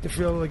like the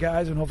feel of the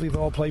guys, and hopefully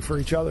they'll all play for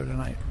each other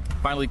tonight.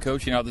 Finally,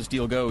 Coach, how this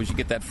deal goes. You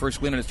get that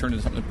first win, and it's turned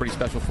into something pretty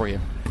special for you.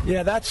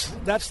 Yeah, that's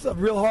the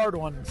real hard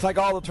one. It's like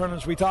all the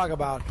tournaments we talk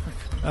about.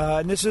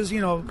 And this is,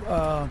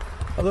 a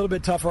little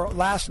bit tougher.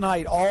 Last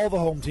night, all the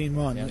home team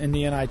won in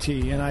the NIT,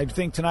 and I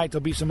think tonight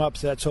there'll be some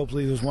upsets.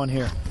 Hopefully there's one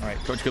here. All right,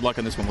 Coach, good luck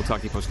on this one. We'll talk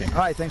to you post-game. All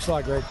right, thanks a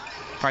lot, Greg.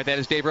 All right, that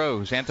is Dave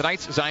Rose. And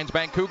tonight's Zions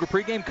Bank Cougar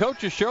pregame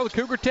coaches show, the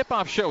Cougar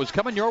Tip-Off Show, is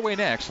coming your way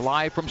next,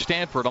 live from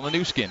Stanford on the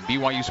new skin,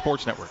 BYU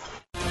Sports Network.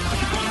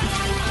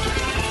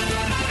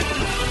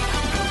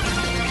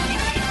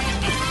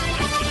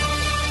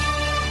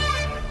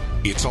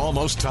 It's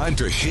almost time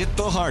to hit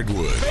the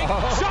hardwood. Big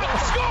shot,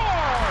 score!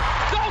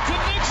 Dalton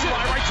Nixon!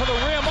 Right to the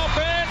rim, up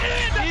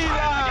and in!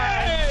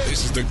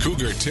 This is the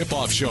Cougar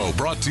Tip-Off Show,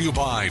 brought to you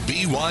by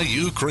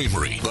BYU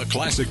Creamery, the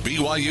classic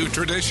BYU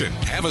tradition.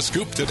 Have a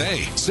scoop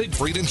today.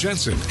 Siegfried and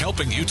Jensen,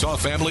 helping Utah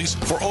families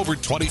for over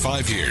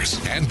 25 years.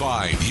 And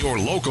by your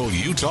local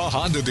Utah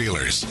Honda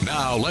dealers.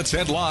 Now let's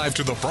head live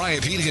to the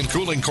Bryant Heating and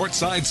Cooling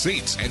courtside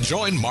seats and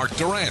join Mark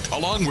Durant,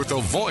 along with the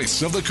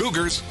voice of the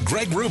Cougars,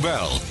 Greg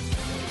Wrubell.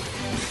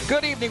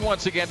 Good evening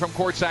once again from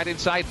courtside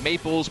inside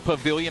Maples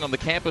Pavilion on the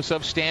campus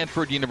of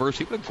Stanford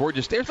University. What a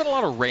gorgeous day. There's been a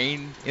lot of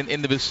rain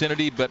in the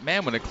vicinity, but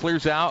man, when it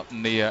clears out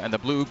and the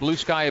blue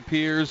sky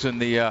appears and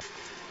the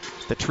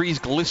trees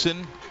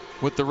glisten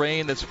with the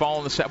rain that's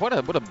fallen.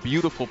 What a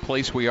beautiful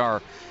place we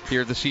are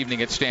here this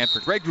evening at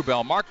Stanford. Greg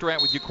Wrubell, Mark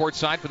Durant with you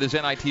courtside for this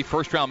NIT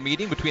first-round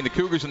meeting between the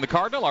Cougars and the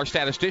Cardinal. Our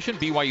statistician,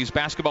 BYU's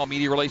basketball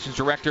media relations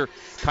director,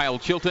 Kyle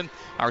Chilton.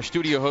 Our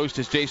studio host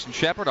is Jason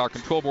Shepard. Our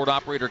control board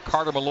operator,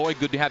 Carter Malloy.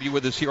 Good to have you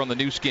with us here on the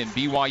new skin,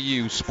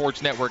 BYU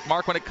Sports Network.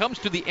 Mark, when it comes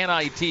to the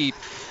NIT,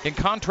 in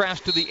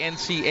contrast to the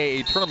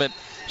NCAA tournament,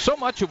 so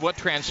much of what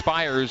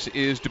transpires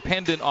is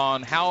dependent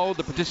on how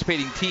the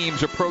participating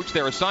teams approach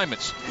their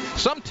assignments.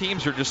 Some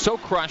teams are just so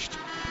crushed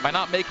by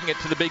not making it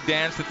to the big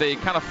dance that they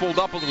kind of fold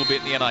up a little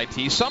bit in the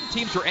NIT. Some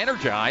teams are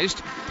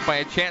energized by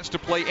a chance to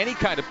play any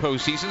kind of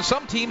postseason.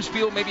 Some teams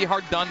feel maybe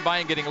hard done by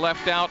and getting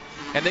left out,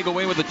 and they go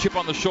in with a chip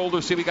on the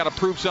shoulder, say we got to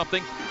prove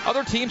something.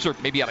 Other teams are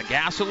maybe out of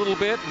gas a little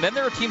bit, and then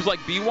there are teams like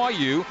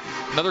BYU.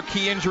 Another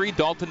key injury,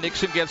 Dalton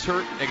Nixon gets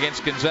hurt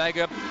against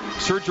Gonzaga.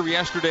 Surgery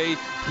yesterday,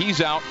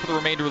 he's out for the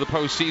remainder of the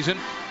postseason.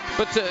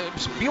 But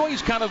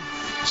BYU's kind of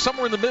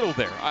somewhere in the middle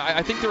there.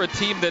 I think they're a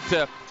team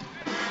that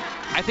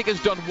I think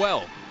has done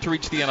well to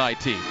reach the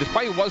NIT. This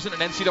probably wasn't an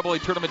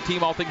NCAA tournament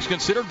team, all things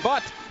considered,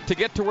 but to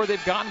get to where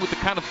they've gotten with the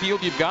kind of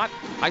field you've got,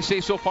 I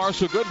say so far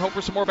so good, and hope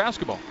for some more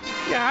basketball.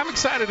 Yeah, I'm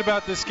excited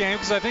about this game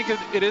because I think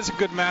it is a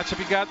good matchup.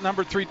 You got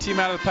number 3 team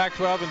out of the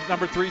Pac-12 and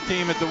number 3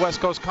 team at the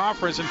West Coast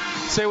Conference, and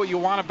say what you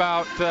want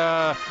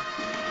about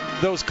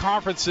those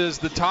conferences,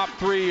 the top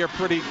 3 are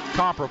pretty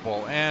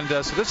comparable, and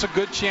so this is a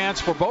good chance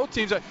for both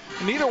teams.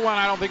 Neither one,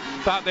 I don't think,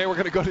 thought they were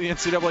going to go to the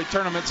NCAA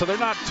tournament, so they're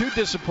not too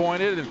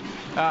disappointed. And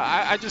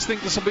I just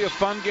think this will be a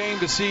fun game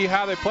to see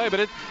how they play.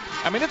 But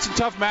it's a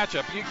tough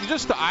matchup. You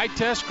just the eye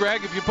test,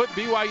 Greg. If you put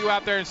BYU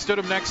out there and stood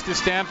them next to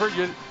Stanford,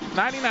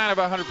 99 of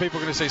 100 people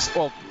are going to say,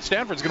 well,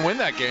 Stanford's going to win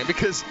that game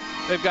because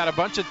they've got a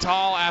bunch of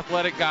tall,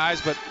 athletic guys,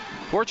 but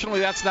fortunately,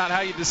 that's not how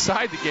you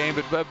decide the game,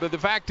 but the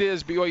fact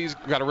is BYU's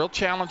got a real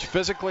challenge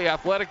physically,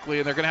 athletically,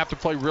 and they're going to have to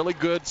play really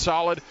good,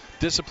 solid,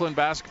 disciplined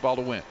basketball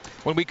to win.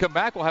 When we come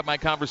back, we'll have my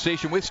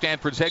conversation with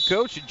Stanford's head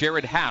coach,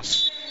 Jared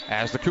Haase,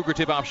 as the Cougar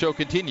Tip-Off Show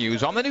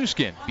continues on the new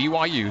skin,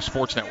 BYU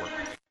Sports Network.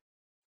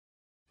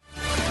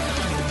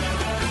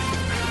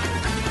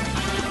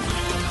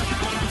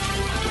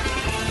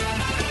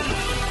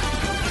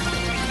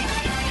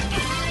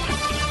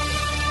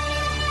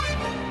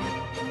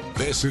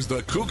 This is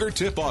the Cougar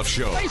Tip-Off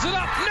Show. Raise it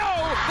up.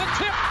 No. The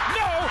tip.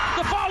 No.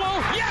 The follow.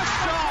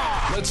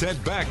 Yes. Let's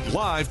head back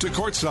live to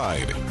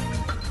courtside.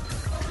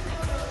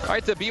 All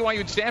right, the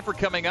BYU and Stanford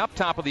coming up,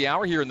 top of the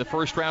hour here in the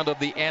first round of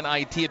the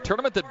NIT, a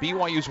tournament that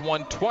BYU's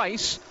won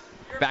twice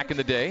back in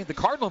the day. The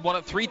Cardinals won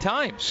it 3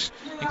 times,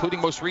 including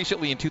most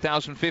recently in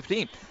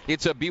 2015.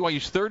 It's a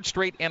BYU's 3rd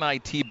straight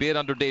NIT bid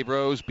under Dave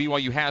Rose.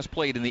 BYU has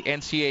played in the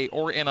NCAA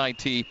or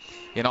NIT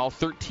in all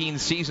 13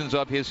 seasons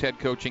of his head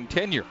coaching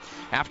tenure.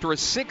 After a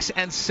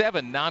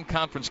 6-7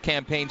 non-conference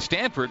campaign,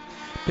 Stanford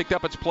picked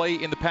up its play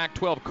in the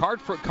Pac-12.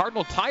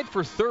 Cardinal tied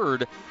for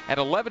 3rd at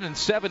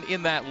 11-7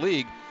 in that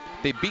league.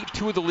 They beat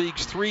 2 of the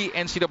league's 3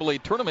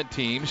 NCAA tournament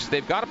teams.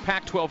 They've got a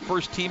Pac-12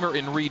 first-teamer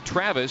in Reed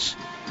Travis.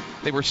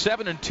 They were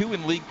 7-2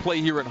 in league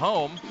play here at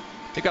home.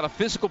 They've got a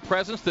physical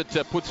presence that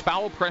puts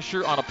foul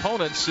pressure on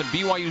opponents, and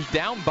BYU's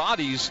down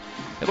bodies.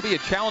 It'll be a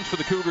challenge for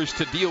the Cougars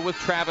to deal with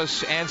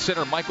Travis and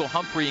center Michael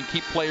Humphrey and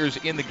keep players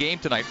in the game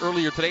tonight.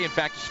 Earlier today, in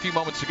fact, just a few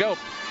moments ago,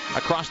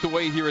 across the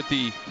way here at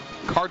the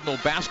Cardinal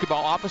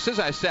basketball offices,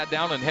 I sat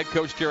down in head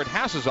coach Jared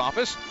Haas's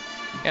office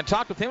and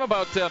talked with him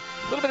about a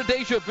little bit of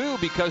deja vu,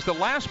 because the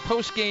last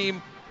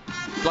postseason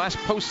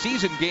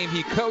game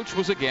he coached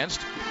was against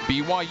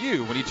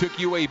BYU when he took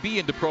UAB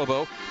into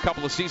Provo a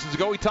couple of seasons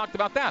ago. We talked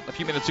about that a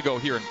few minutes ago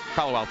here in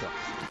Palo Alto.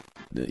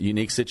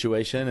 Unique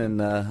situation,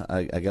 and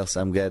I guess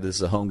I'm glad this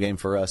is a home game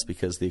for us,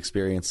 because the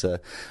experience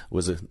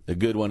was a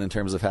good one in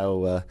terms of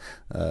how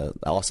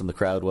awesome the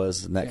crowd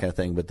was and that kind of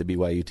thing. But the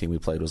BYU team we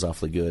played was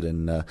awfully good,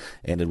 and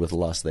ended with a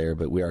loss there.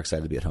 But we are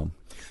excited to be at home.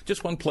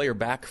 Just one player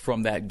back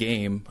from that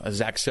game,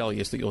 Zach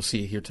Sellius, that you'll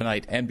see here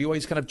tonight. And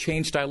BYU's kind of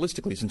changed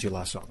stylistically since you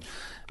last saw him.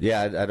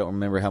 Yeah, I don't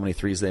remember how many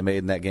threes they made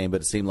in that game,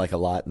 but it seemed like a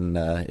lot. And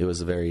it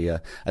was a very, I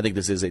think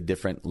this is a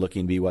different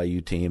looking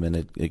BYU team, and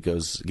it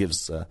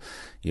gives a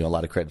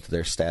lot of credit to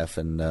their staff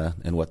and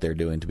what they're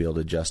doing to be able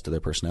to adjust to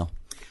their personnel.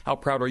 How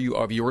proud are you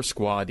of your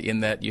squad in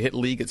that you hit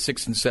league at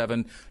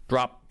 6-7,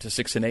 drop to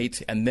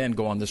 6-8, and then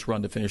go on this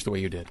run to finish the way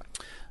you did?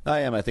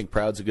 I am. I think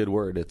proud's a good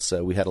word. It's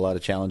we had a lot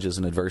of challenges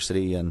and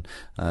adversity, and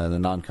the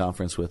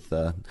non-conference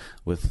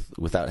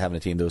without having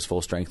a team that was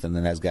full strength. And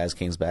then as guys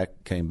came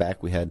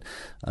back, we had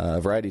a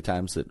variety of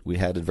times that we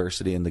had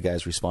adversity, and the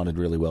guys responded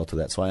really well to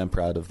that. So I am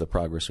proud of the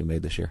progress we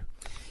made this year.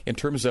 In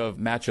terms of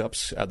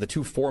matchups, the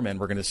two foremen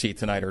we're going to see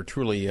tonight are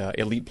truly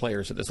elite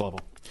players at this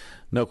level.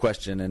 No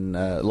question, and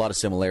a lot of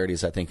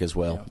similarities, I think, as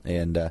well. Yeah.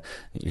 And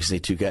you see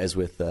two guys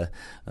with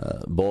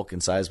bulk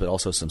and size, but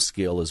also some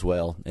skill as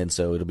well. And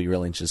so it'll be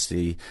really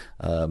interesting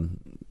to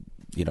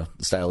see,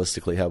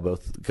 stylistically how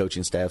both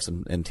coaching staffs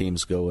and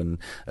teams go and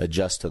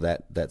adjust to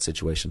that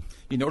situation.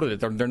 You noted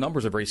that their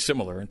numbers are very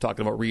similar, and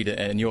talking about Reed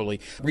and Yoli.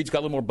 Reed's got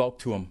a little more bulk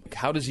to him.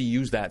 How does he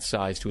use that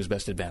size to his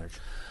best advantage?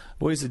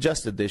 Well, he's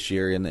adjusted this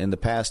year. In the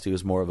past, he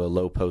was more of a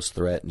low post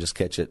threat and just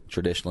catch it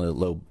traditionally at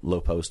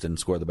low post and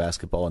score the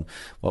basketball. And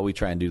while we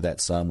try and do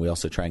that some, we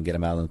also try and get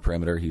him out on the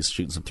perimeter. He's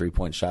shooting some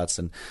 3-point shots,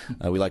 and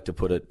we like to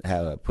put it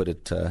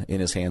in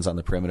his hands on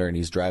the perimeter. And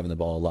he's driving the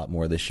ball a lot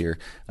more this year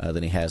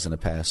than he has in the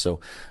past. So,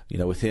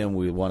 with him,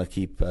 we want to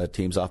keep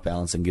teams off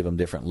balance and give them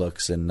different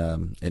looks.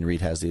 And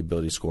Reed has the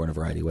ability to score in a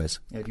variety of ways.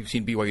 Yeah, if you've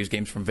seen BYU's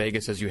games from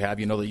Vegas as you have,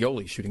 you know that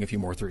Yoli's shooting a few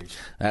more threes.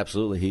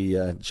 Absolutely, he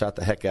shot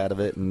the heck out of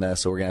it, and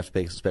so we're going to have to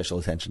pay special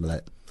attention to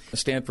that.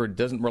 Stanford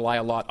doesn't rely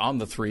a lot on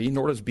the three,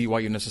 nor does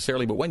BYU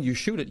necessarily, but when you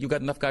shoot it, you've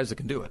got enough guys that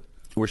can do it.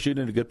 We're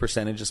shooting at a good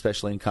percentage,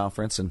 especially in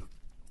conference, and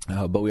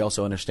but we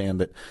also understand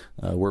that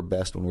we're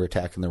best when we're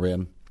attacking the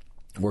rim,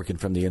 working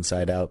from the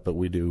inside out, but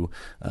we do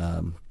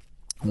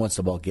once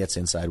the ball gets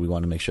inside, we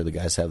want to make sure the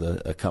guys have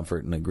a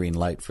comfort and a green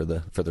light for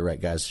the right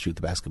guys to shoot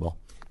the basketball.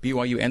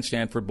 BYU and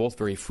Stanford both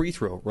very free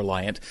throw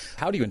reliant.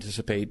 How do you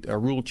anticipate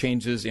rule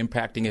changes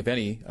impacting, if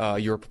any,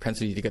 your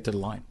propensity to get to the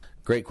line?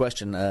 Great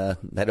question. I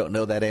don't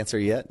know that answer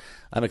yet.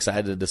 I'm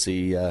excited to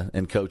see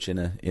and coach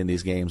in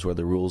these games where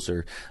the rules are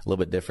a little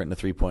bit different, in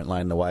the 3-point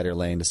line, the wider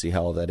lane, to see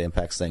how all that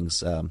impacts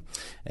things.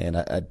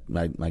 And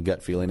my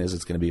gut feeling is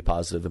it's going to be a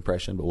positive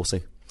impression, but we'll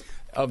see.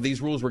 Of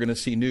these rules we're going to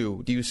see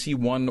new, do you see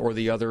one or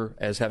the other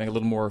as having a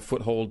little more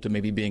foothold to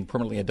maybe being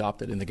permanently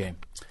adopted in the game?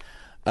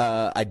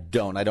 I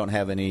don't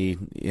have any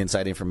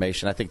inside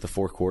information. I think the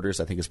 4 quarters,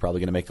 is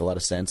probably going to make a lot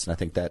of sense, and I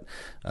think that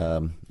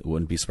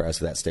wouldn't be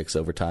surprised if that sticks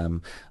over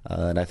time.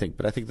 But I think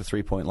the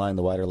 3-point line,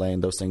 the wider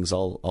lane, those things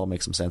all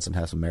make some sense and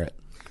have some merit.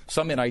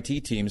 Some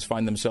NIT teams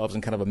find themselves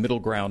in kind of a middle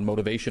ground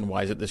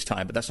motivation-wise at this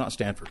time, but that's not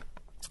Stanford.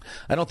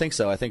 I don't think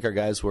so. I think our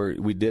guys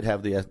we did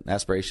have the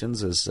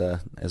aspirations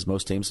as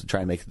most teams to try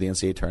and make the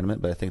NCAA tournament,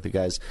 but I think the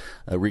guys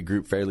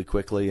regrouped fairly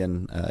quickly,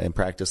 and in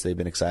practice they've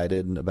been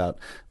excited about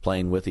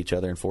playing with each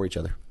other and for each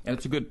other. And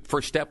it's a good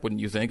first step,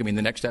 wouldn't you think? I mean,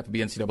 the next step would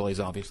be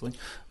NCAA's, obviously.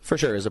 For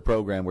sure. As a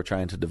program, we're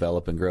trying to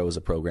develop and grow as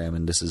a program,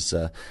 and this is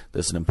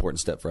an important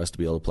step for us to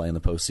be able to play in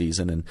the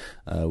postseason.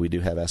 And we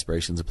do have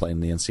aspirations of playing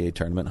in the NCAA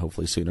tournament,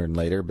 hopefully sooner than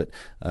later. But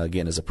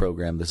again, as a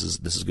program, this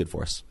is good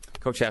for us.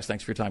 Coach Haas,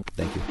 thanks for your time.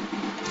 Thank you.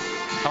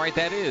 All right,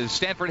 that is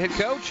Stanford head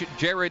coach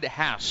Jared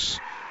Haas.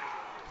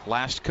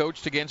 Last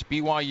coached against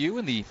BYU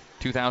in the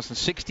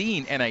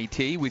 2016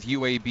 NIT with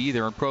UAB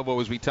there in Provo,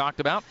 as we talked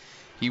about.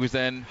 He was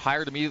then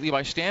hired immediately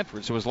by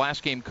Stanford. So his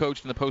last game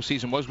coached in the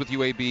postseason was with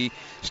UAB.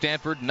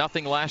 Stanford,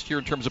 nothing last year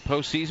in terms of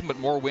postseason, but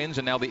more wins,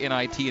 and now the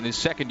NIT in his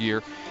second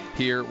year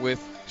here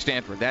with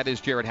Stanford. That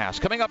is Jared Haas.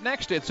 Coming up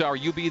next, it's our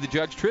You Be the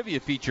Judge trivia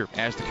feature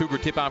as the Cougar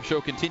Tip-Off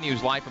Show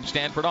continues live from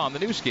Stanford on the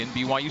new skin,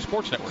 BYU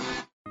Sports Network.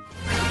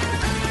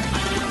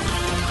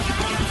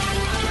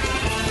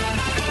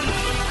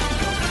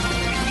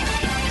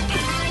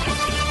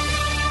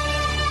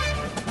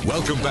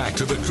 Welcome back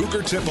to the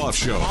Cougar Tip-Off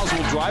Show.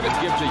 Oswald drive it,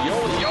 gives to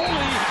Yoli.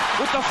 Yoli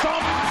with the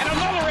thump and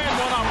another and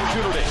one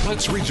opportunity.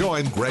 Let's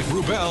rejoin Greg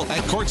Wrubell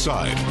at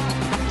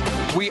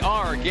courtside. We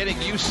are getting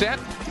you set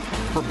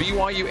for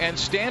BYU and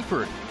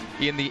Stanford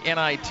in the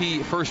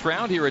NIT first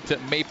round here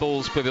at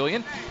Maples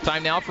Pavilion.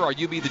 Time now for our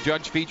You Be the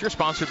Judge feature,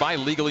 sponsored by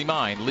Legally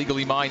Mine.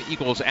 Legally Mine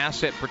equals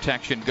asset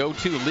protection. Go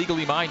to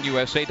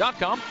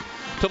LegallyMineUSA.com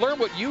to learn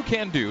what you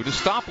can do to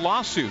stop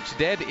lawsuits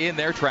dead in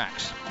their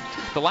tracks.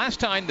 The last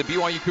time the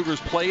BYU Cougars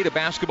played a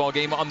basketball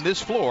game on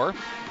this floor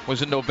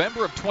was in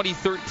November of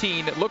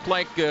 2013. It looked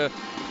like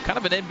kind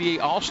of an NBA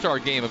All-Star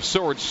game of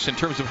sorts in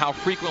terms of how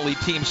frequently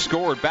teams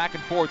scored, back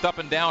and forth, up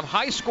and down.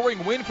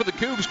 High-scoring win for the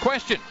Cougs.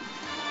 Question: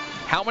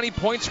 how many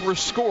points were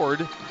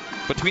scored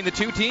between the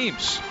two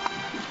teams?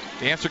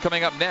 The answer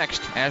coming up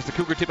next as the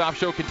Cougar Tip-Off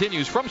Show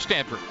continues from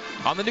Stanford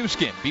on the new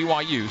skin,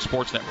 BYU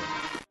Sports Network.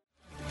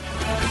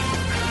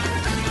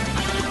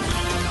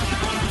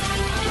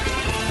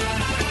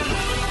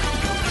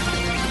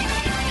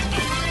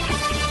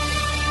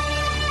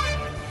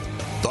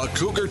 The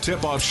Cougar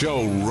Tip-Off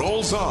Show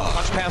rolls on.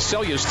 Touch pass,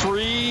 Selja's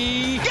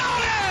three. Got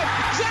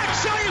it! Zach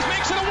Selja's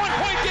makes it a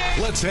one-point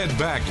game. Let's head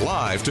back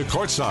live to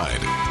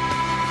courtside.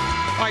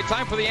 All right,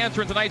 time for the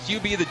answer in tonight's You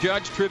Be the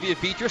Judge trivia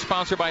feature,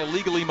 sponsored by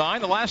Legally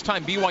Mine. The last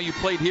time BYU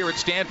played here at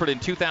Stanford in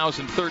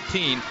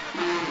 2013,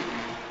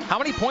 how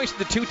many points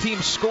did the two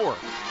teams score,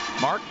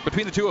 Mark,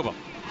 between the two of them?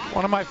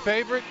 One of my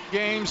favorite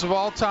games of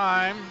all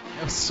time.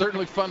 It was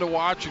certainly fun to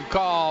watch and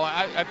call.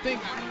 I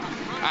think,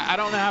 I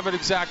don't have it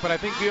exact, but I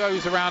think BYU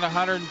was around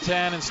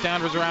 110 and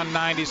Stanford's around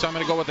 90, so I'm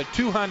going to go with a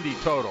 200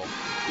 total.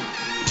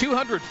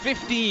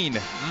 215.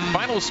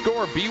 Final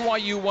score,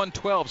 BYU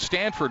 112,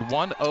 Stanford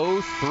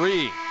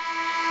 103.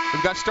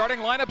 We've got starting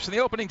lineups in the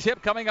opening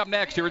tip coming up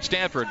next here at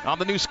Stanford on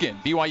the new skin,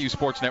 BYU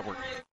Sports Network.